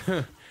 But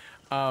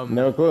cool.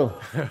 No clue.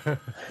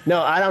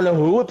 No, I don't know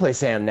who would play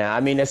Sam now. I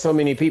mean, there's so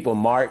many people.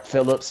 Mark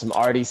Phillips from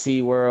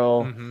RDC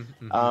World.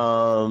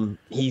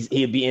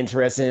 He'd be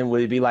interesting.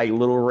 Would it be like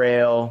Little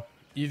Rail?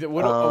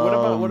 What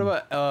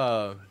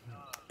about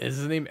is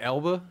his name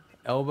Elba?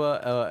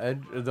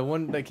 The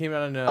one that came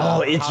out in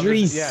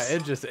Idris. Yeah,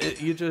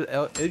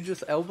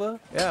 Idris Elba.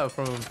 Yeah,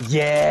 from.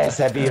 Yes,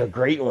 that'd be a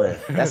great one.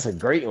 That's a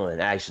great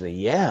one, actually.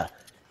 Yeah.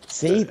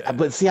 See,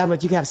 but see how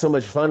much you can have so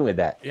much fun with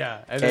that.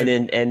 Yeah, and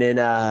then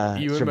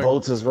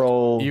Travolta's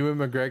role. Ewan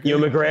McGregor.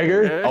 Ewan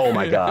McGregor. Oh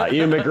my God,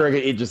 Ewan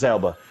McGregor, Idris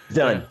Elba.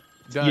 Done.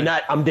 Done. You're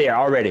not. I'm there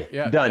already.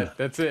 Yeah, done.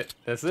 That's it.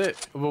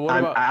 But what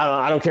about?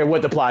 I don't care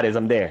what the plot is.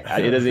 I'm there.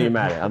 It doesn't even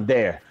matter. I'm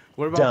there.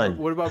 What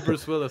about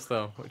Bruce Willis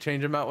though?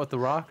 Change him out with The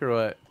Rock or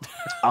what?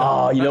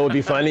 Oh, you know what'd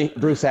be funny?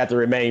 Bruce had to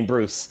remain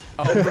Bruce.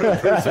 Oh,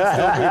 Bruce is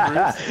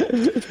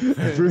still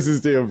Bruce. Bruce is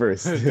still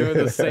Bruce. Doing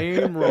the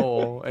same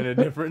role at a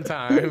different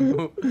time.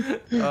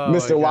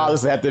 Mr.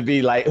 Wallace would have to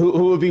be like,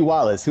 who would be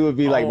Wallace? Who would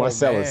be like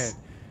Marcellus?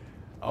 Man.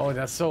 Oh,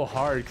 that's so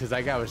hard because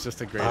that guy was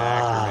just a great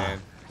actor,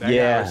 man. That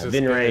yeah, guy was just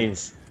Vin good.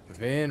 Rames.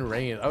 Vin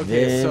Rames.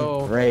 Okay,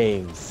 Vin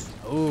Rames.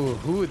 Oh,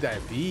 who would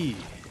that be?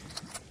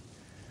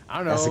 I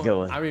don't know. That's a good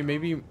one. I mean,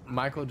 maybe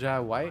Michael Jai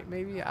White,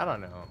 maybe? I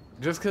don't know.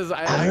 Just because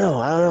I don't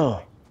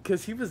know.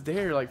 Because he was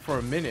there, like, for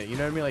a minute, you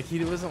know what I mean? Like,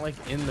 he wasn't, like,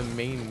 in the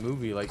main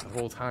movie, like, the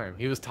whole time.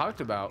 He was talked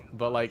about,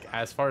 but, like,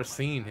 as far as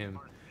seeing him.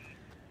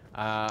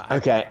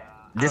 Okay.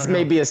 This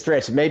may be a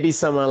stretch. Maybe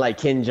someone like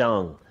Ken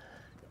Jeong.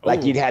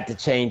 Like, you'd have to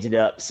change it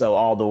up so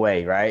all the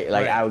way, right?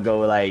 Like, I would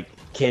go with, like,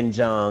 Ken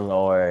Jeong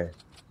or,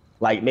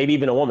 like, maybe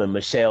even a woman,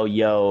 Michelle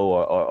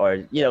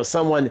Yeoh or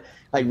someone,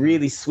 like,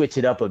 really switch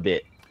it up a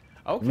bit.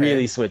 Okay.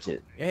 Really switch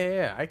it.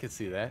 Yeah, I could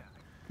see that.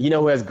 You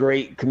know who has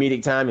great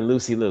comedic timing?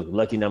 Lucy Liu,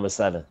 Lucky Number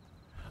 7.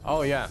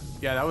 Oh yeah,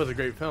 that was a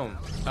great film.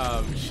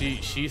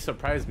 She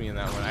surprised me in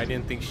that one. I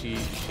didn't think she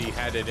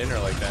had it in her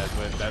like that,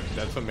 but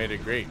that's what made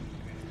it great.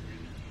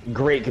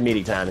 Great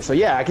comedic timing. So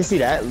yeah, I can see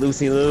that,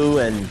 Lucy Liu,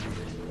 and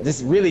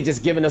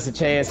just giving us a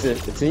chance to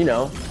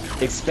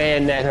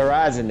expand that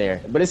horizon there.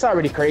 But it's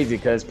already crazy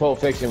because Pulp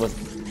Fiction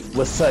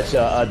was such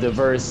a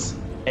diverse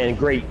and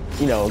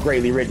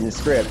greatly written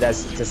script,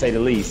 that's to say the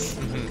least.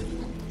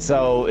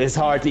 So it's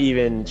hard to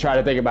even try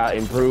to think about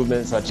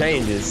improvements or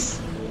changes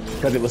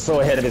because it was so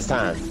ahead of its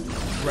time.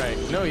 Right.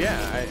 No,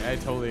 yeah, I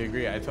totally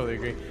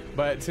agree.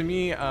 But to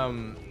me, I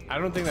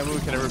don't think that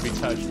movie can ever be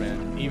touched,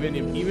 man. Even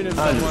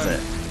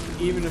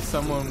if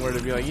someone were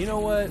to be like, you know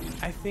what,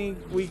 I think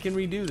we can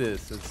redo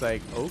this. It's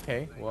like,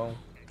 okay, well,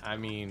 I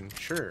mean,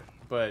 sure.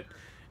 But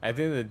at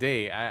the end of the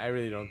day, I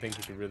really don't think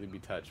it could really be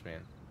touched,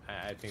 man.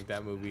 I think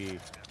that movie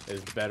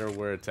is better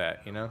where it's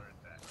at, you know?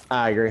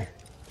 I agree.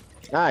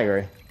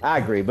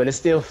 But it's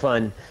still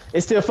fun.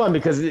 It's still fun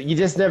because you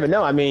just never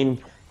know. I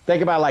mean,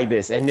 think about it like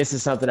this, and this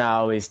is something I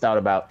always thought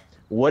about.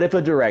 What if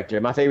a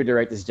director, my favorite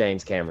director is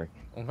James Cameron.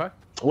 Okay.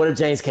 What if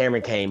James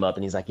Cameron came up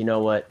and he's like, you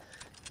know what,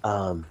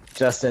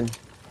 Justin,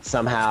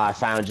 somehow I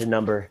found your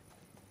number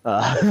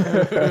James,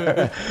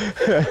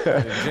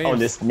 on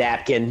this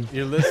napkin.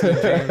 You're listening,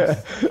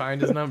 James.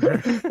 Find his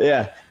number.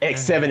 Yeah.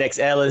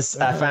 xSE7ENxellis.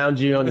 I found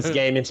you on this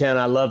gaming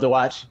channel I love to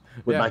watch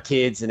with my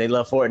kids, and they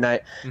love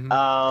Fortnite.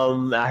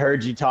 I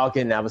heard you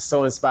talking. I was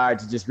so inspired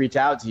to just reach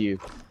out to you.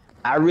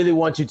 I really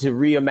want you to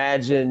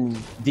reimagine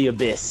The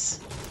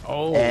Abyss.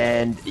 Oh.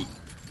 And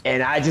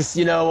I just,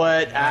 you know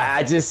what?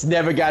 I just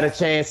never got a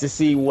chance to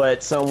see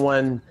what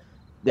someone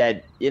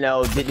that, you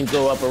know, didn't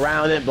grow up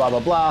around it, blah, blah,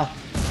 blah,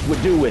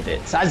 would do with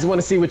it. So I just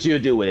want to see what you'll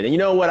do with it. And you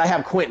know what? I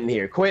have Quentin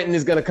here. Quentin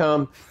is going to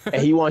come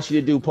and he wants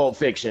you to do Pulp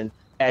Fiction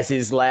as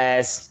his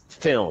last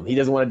film. He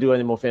doesn't want to do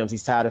any more films.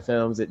 He's tired of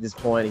films at this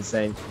point. He's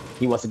saying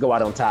he wants to go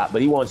out on top,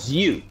 but he wants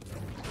you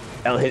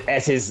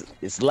as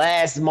his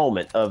last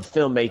moment of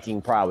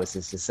filmmaking prowess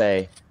is to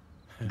say,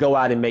 go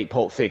out and make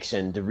Pulp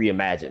Fiction the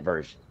reimagined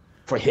version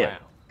for him. Wow.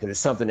 Because it's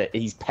something that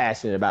he's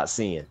passionate about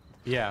seeing.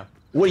 Yeah.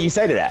 What do you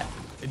say to that?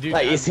 Dude,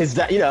 like, it's his,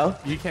 you know.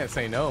 You can't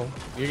say no.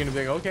 You're going to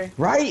be like, okay.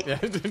 Right?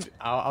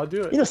 I'll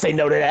do it. You don't say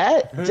no to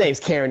that. James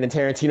Cameron and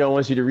Tarantino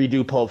wants you to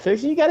redo Pulp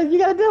Fiction. You gotta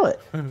do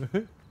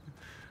it.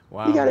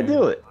 Wow. You gotta man.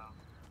 do it.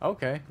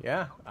 Okay,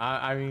 yeah.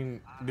 I mean,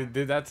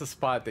 that's a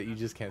spot that you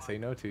just can't say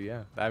no to,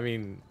 yeah. I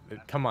mean,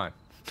 come on.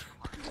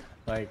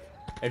 Like,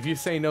 if you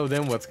say no,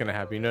 then what's going to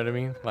happen? You know what I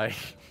mean? Like...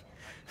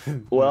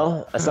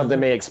 Well, something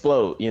may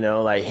explode, you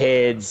know, like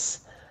heads,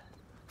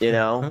 you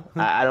know.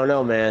 I don't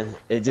know, man.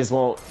 It just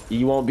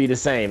you won't be the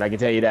same, I can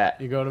tell you that.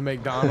 You go to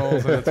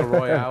McDonald's and it's a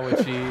Royale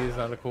with cheese,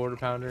 not a quarter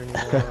pounder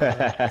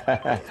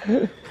anymore.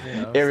 You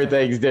know,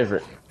 Everything's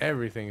different.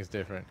 Everything's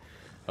different.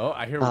 Oh,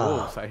 I hear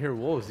wolves. I hear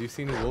wolves. Do you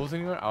see any wolves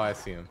anywhere? Oh, I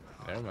see them.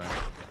 Never mind.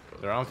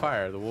 They're on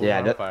fire. The wolves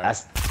are on fire.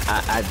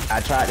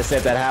 I tried to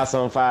set that house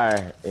on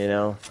fire, you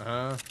know.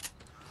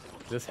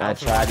 This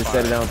house I tried to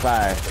set it on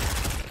fire.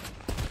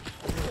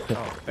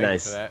 Oh,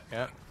 thanks for that.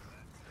 Yeah.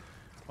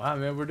 Wow,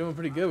 man, we're doing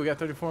pretty good. We got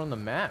 34 on the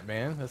map,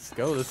 man. Let's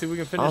go. Let's see if we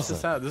can finish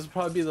this out. This will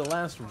probably be the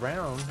last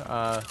round.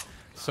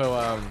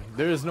 So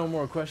there is no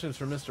more questions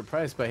for Mr.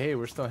 Price, but hey,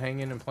 we're still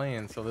hanging and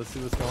playing. So let's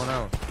see what's going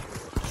on.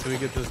 So we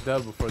get this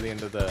dub before the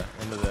end of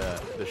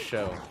the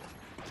show.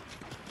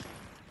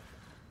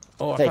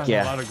 Oh, I found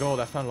a lot of gold.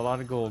 I found a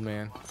lot of gold,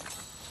 man.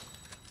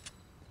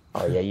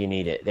 Oh yeah, you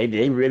need it.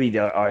 They really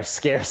are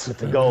scarce with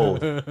the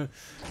gold.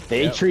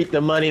 They treat the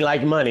money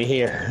like money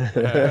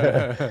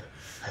here.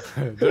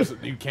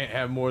 You can't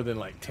have more than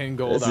like 10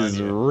 gold on you. This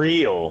is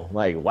real.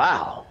 Like,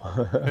 wow.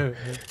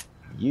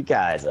 You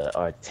guys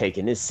are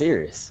taking this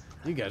serious.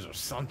 You guys are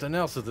something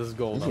else with this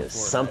gold.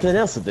 Something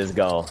else with this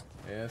gold.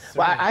 Yes, sir.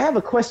 Well, I have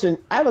a question.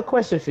 I have a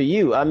question for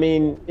you. I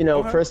mean, you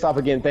know, first off,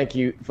 again, thank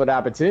you for the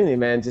opportunity,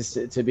 man,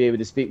 just to be able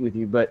to speak with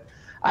you. But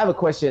I have a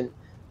question.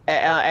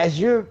 As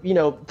you're, you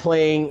know,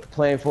 playing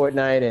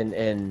Fortnite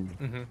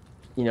and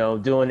you know,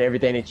 doing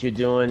everything that you're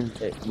doing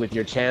with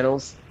your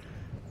channels,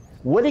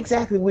 what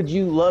exactly would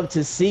you love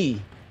to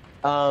see,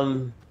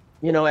 you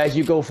know, as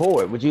you go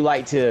forward? Would you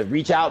like to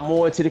reach out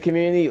more to the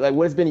community? Like,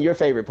 what has been your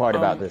favorite part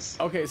about this?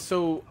 Okay,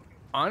 so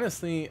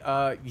honestly,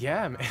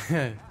 yeah,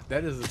 man,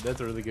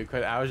 that's a really good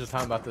question. I was just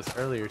talking about this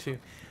earlier too.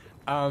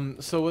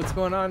 So what's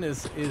going on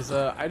is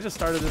I just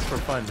started this for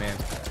fun, man.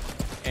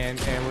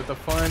 And with the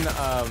fun,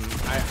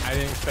 I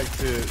didn't expect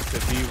to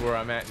be where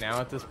I'm at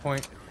now at this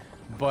point.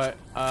 But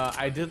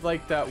I did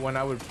like that when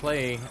I would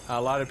play,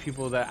 a lot of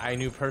people that I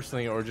knew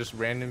personally or just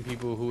random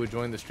people who would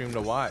join the stream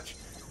to watch,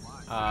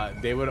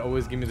 they would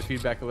always give me the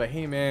feedback of like,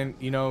 hey man,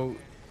 you know,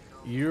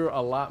 you're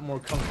a lot more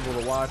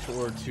comfortable to watch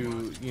or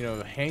to, you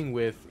know, hang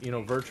with, you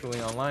know,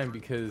 virtually online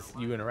because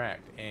you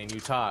interact and you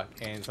talk,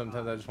 and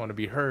sometimes I just want to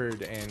be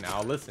heard and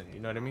I'll listen, you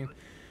know what I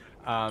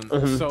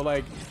mean? So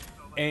like,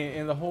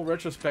 and the whole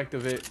retrospect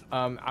of it,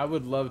 I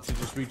would love to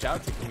just reach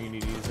out to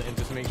communities and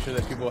just make sure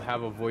that people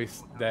have a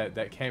voice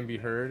that can be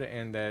heard,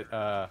 and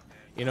that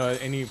you know,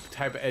 any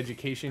type of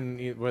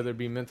education, whether it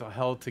be mental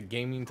health to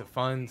gaming to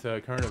fun to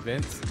current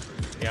events,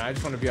 yeah, I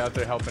just want to be out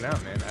there helping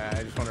out, man.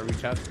 I just want to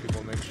reach out to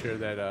people, make sure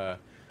that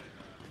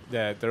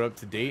that they're up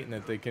to date and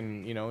that they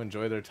can, you know,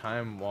 enjoy their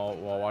time while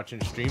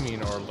watching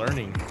streaming or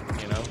learning,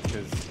 you know,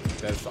 because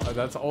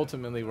that's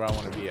ultimately where I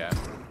want to be at.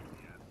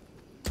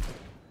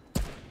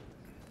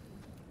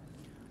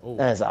 Oh,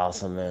 that's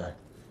awesome, man.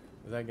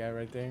 Is that guy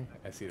right there?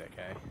 I see that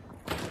guy.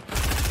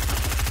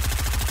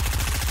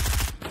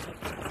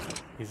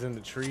 He's in the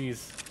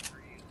trees.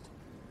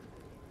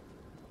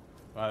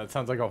 Wow, that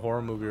sounds like a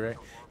horror movie, right?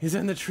 He's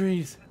in the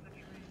trees.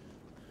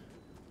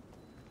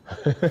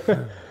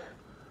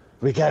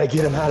 We gotta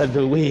get him out of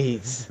the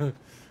weeds.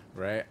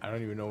 Right? I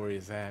don't even know where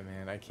he's at,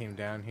 man. I came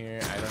down here.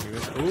 I don't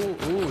even...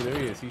 Ooh, there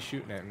he is. He's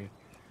shooting at me.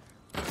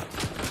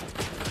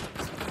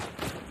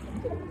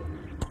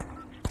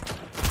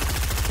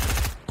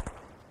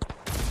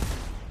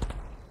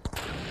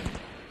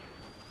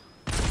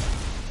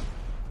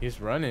 He's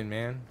running,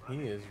 man. He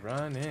is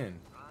running.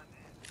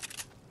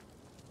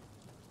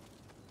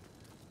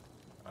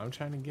 I'm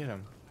trying to get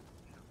him.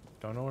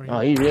 Don't know where he is. Oh,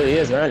 he really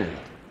is running.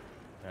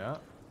 Yeah.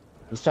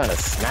 He's trying to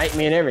snipe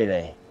me and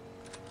everything.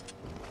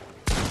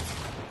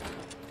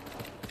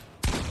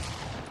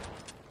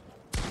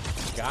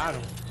 Got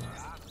him.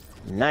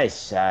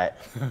 Nice shot.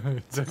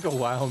 It took a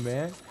while,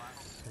 man.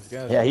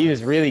 Yeah, he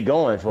was really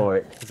going for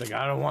it. He's like,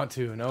 I don't want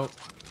to. Nope.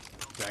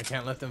 I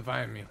can't let them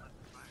find me.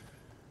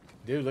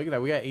 Dude, look at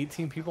that. We got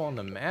 18 people on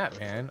the map,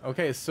 man.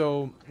 Okay,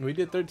 so we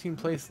did 13th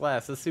place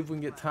last. Let's see if we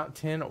can get top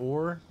 10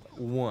 or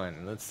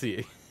 1. Let's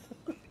see.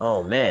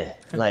 Oh man,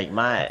 like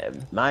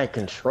my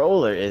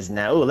controller is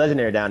now. Ooh,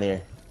 legendary down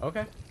here.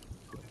 Okay.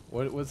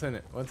 What's in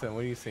it? What's in it?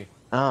 What do you see?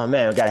 Oh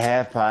man, we got a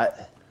half pot.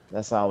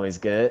 That's always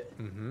good.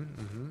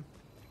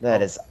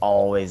 That is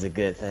always a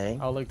good thing.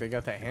 Oh, look, they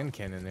got that hand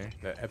cannon there.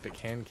 That epic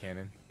hand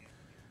cannon.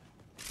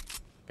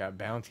 Got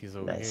bounties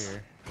over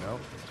here. Nope.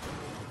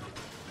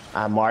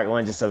 I marked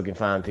one just so we can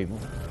find people.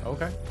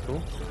 Okay,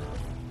 cool.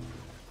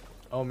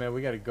 Oh man,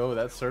 we gotta go.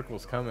 That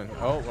circle's coming.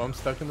 Oh, I'm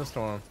stuck in the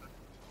storm.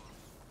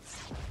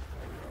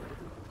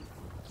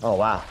 Oh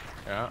wow.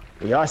 Yeah.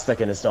 We are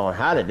stuck in the storm.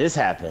 How did this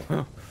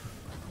happen?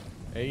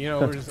 Hey, you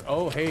know, we're just.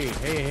 Oh, hey.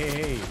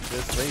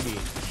 This lady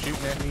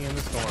shooting at me in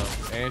the storm,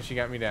 and she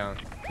got me down.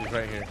 She's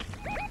right here.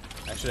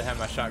 I should have had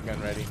my shotgun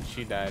ready.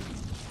 She died.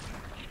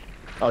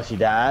 Oh, she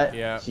died?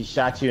 Yeah. She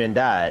shot you and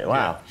died. Wow.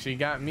 Yeah, she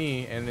got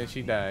me, and then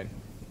she died.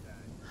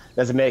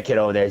 There's a med kit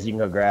over there, so you can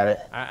go grab it.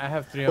 I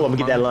have 3 of Oh, them. let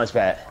me get that lunch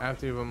pad. I have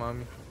 3 of them on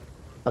me.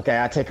 Okay,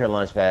 I'll take her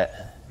lunch pad.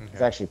 Okay.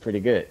 It's actually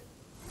pretty good.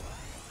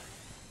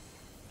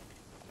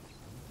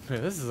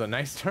 Man, this is a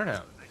nice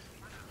turnout.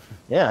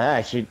 Yeah, it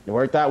actually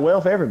worked out well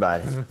for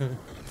everybody.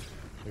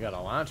 We got a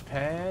launch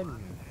pad.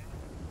 And,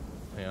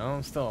 you know,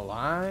 I'm still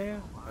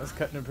alive. That's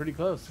cutting it pretty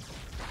close.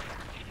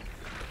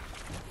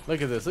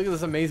 Look at this. Look at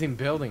this amazing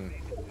building.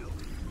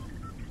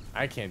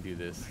 I can't do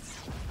this.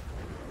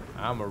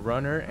 I'm a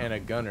runner and a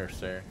gunner,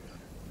 sir.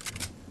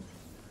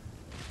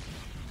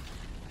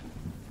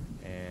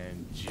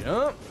 And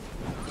jump.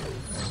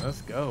 And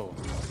let's go.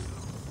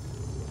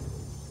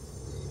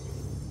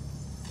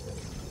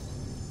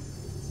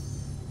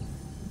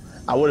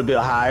 I would have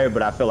built higher,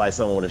 but I feel like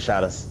someone would have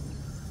shot us.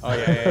 Oh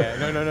yeah.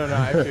 No.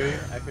 I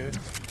feel you.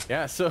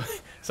 Yeah. So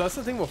that's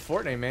the thing with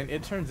Fortnite, man.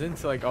 It turns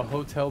into like a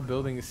hotel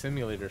building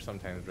simulator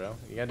sometimes, bro.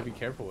 You got to be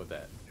careful with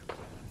that.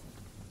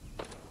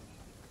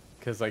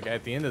 Cause like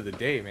at the end of the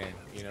day, man,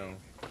 you know,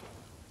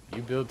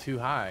 you build too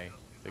high,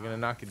 they're gonna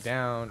knock it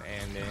down,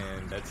 and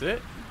then that's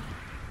it.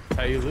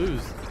 That's how you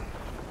lose.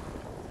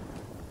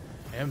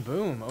 And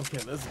boom. Okay,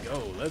 let's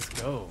go. Let's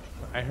go.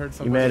 I heard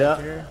somebody made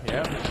up? here.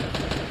 Yeah.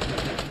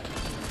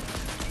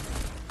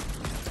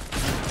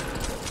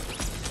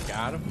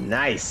 Got him.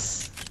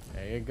 Nice.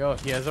 There you go.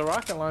 He has a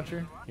rocket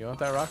launcher. You want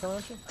that rocket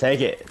launcher?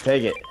 Take it.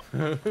 Take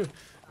it.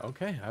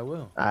 Okay, I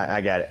will. I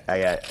got it. I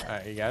got it.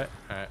 Alright, you got it?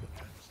 Alright.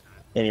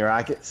 Any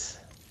rockets?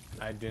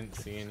 I didn't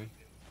see any.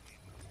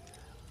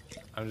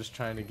 I'm just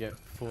trying to get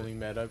fully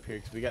met up here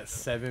because we got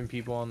 7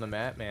 people on the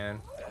map,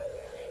 man.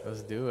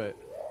 Let's do it.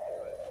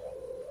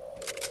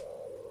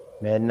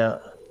 Man,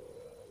 no.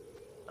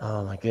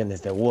 Oh my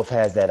goodness, the wolf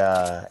has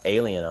that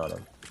alien on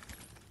him.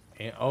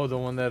 And, oh, the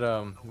one that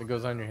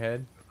goes on your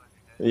head?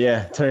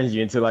 Yeah, turns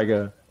you into like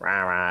a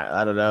rah,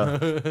 rah, I don't know.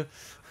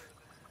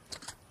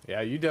 Yeah,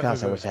 you definitely.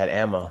 Gosh, I wish I had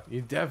ammo.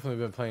 You've definitely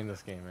been playing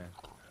this game, man.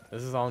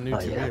 This is all new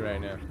to me right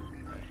now.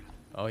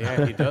 Oh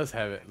yeah, he does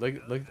have it. Look.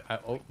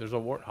 Oh, there's a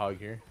warthog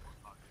here.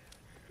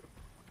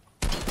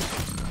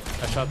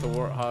 I shot the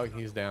warthog.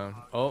 He's down.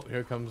 Oh,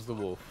 here comes the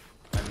wolf.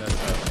 And that's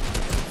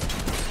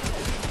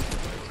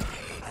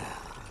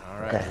all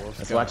right. Okay,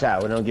 let's watch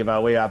out. We don't give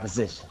our way our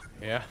position.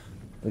 Yeah.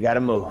 We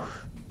gotta move.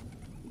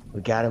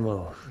 We gotta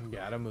move. We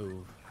gotta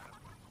move.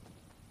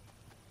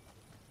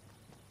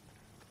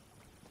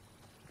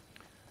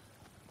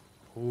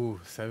 Ooh,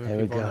 7 Here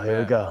we people. go. Here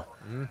we go.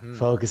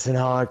 Focusing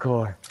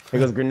hardcore. Here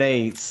goes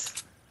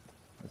grenades.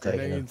 I'm taking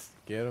them. Grenades.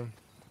 Get them.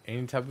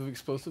 Any type of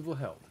explosive will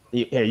help.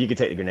 Here, you can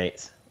take the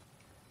grenades.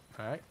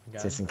 All right.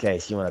 Got Just it. in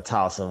case you want to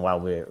toss them while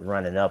we're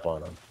running up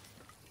on them.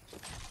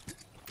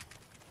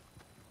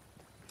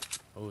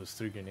 Oh, it's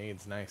 3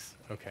 grenades. Nice.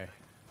 Okay.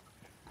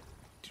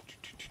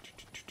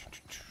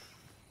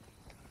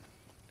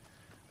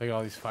 Look at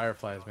all these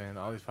fireflies, man.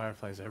 All these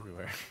fireflies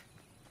everywhere.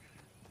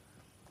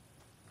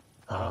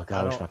 Oh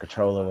god, I wish my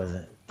controller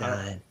wasn't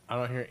dying. I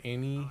don't hear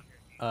any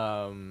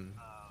I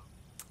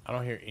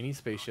don't hear any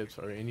spaceships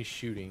or any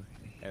shooting,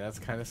 and that's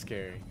kind of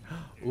scary.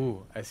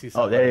 Ooh, I see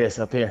something. Oh, there he is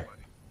up here.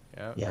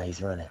 Yeah. Yeah,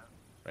 he's running.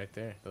 Right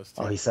there. Those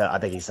 2. Oh, he saw. I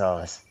think he saw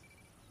us.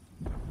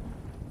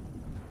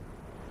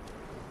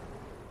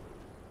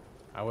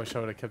 I wish I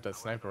would have kept that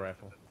sniper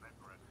rifle.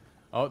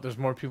 Oh, there's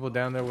more people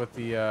down there with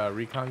the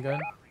recon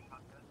gun.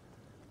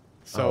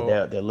 So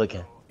oh, they're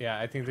looking. yeah,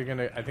 I think they're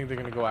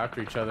gonna go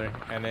after each other,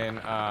 and then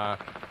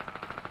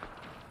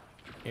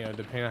you know,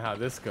 depending on how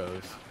this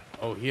goes.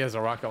 Oh, he has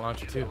a rocket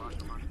launcher too.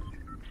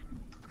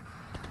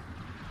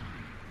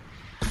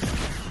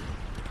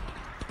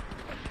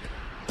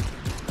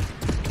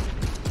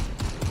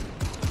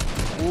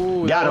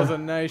 Ooh, Got that was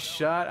him. a nice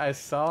shot. I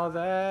saw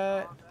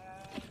that.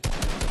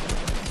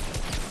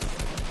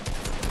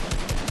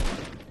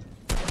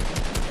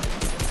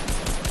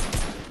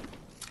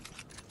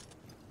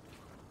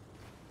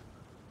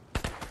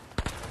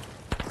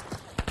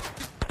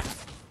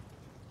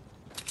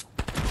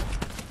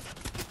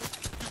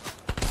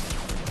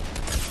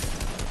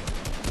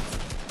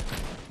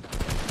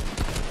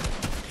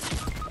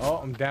 Oh,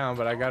 I'm down,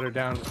 but I got her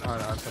down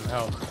on some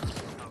health.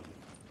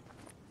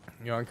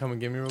 You want to come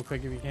and get me real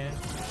quick if you can?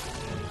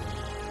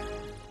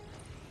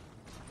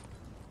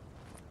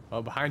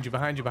 Oh, behind you,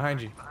 behind you,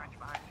 behind you.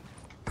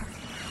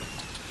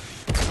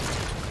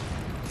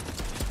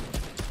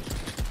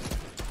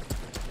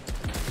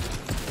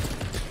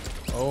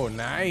 Oh,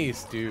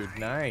 nice, dude.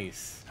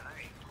 Nice.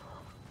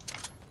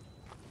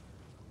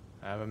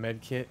 I have a med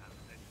kit.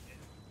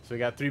 So we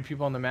got 3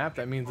 people on the map.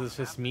 That means it's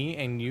just me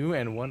and you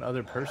and 1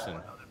 other person.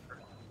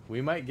 We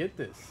might get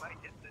this.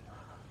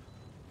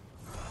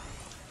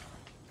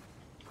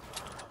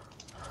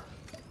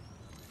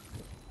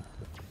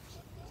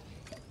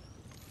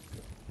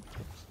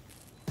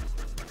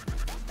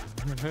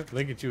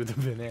 Look at you with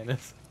the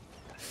bananas.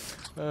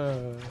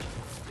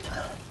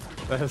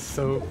 That's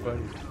so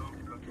funny.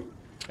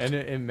 And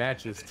it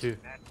matches too.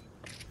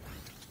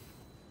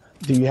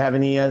 Do you have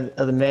any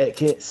other med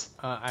kits?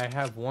 I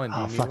have 1.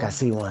 Oh, fuck, I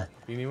see one.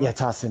 Do you need one? Yeah,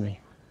 toss it to me.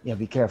 Yeah,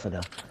 be careful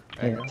though.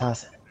 Here,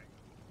 toss it.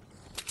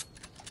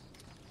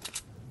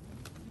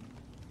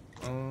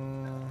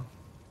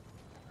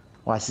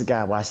 Watch this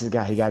guy. Watch this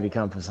guy. He gotta be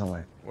coming from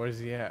somewhere. Where's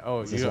he at?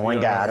 Oh, There's one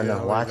guy. I don't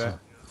know. Watch him.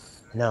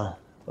 No,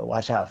 but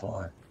watch out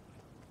for him.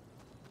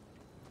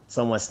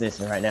 Someone's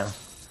snitching right now.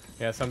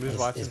 Yeah, somebody's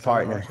watching.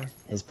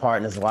 His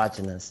partner's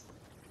watching us.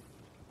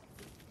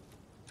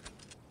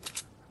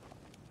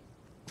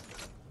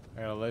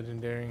 I got a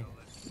legendary.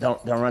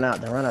 Don't run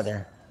out. Don't run out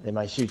there. They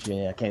might shoot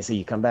you. I can't see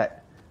you. Come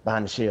back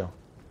behind the shield.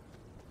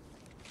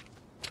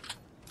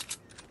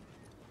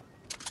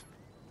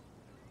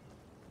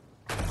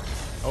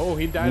 Oh,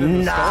 he died in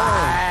the Nice.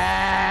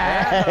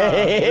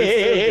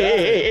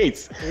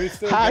 storm. Yeah, we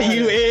still how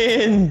you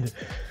end.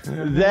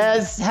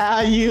 That's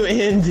how you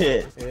end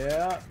it.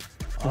 Yeah.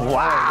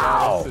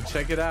 Wow. Right, so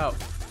check it out.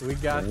 We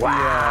got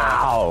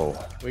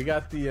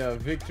the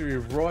victory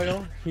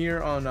royal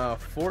here on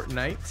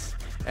Fortnite,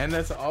 and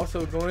that's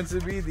also going to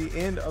be the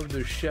end of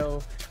the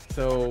show.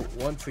 So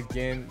once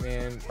again,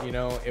 man, you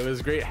know, it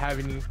was great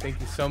having you. Thank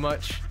you so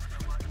much.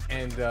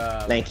 And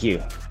thank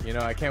you. You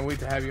know, I can't wait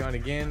to have you on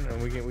again,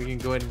 and we can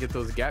go ahead and get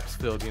those gaps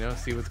filled. You know,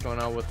 see what's going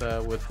on with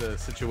the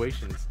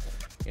situations.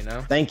 You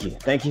know. Thank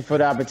you for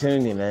the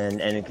opportunity,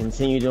 man, and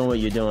continue doing what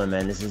you're doing,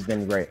 man. This has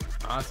been great.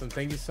 Awesome.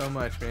 Thank you so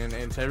much, man.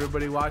 And to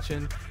everybody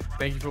watching,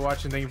 thank you for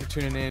watching. Thank you for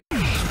tuning in.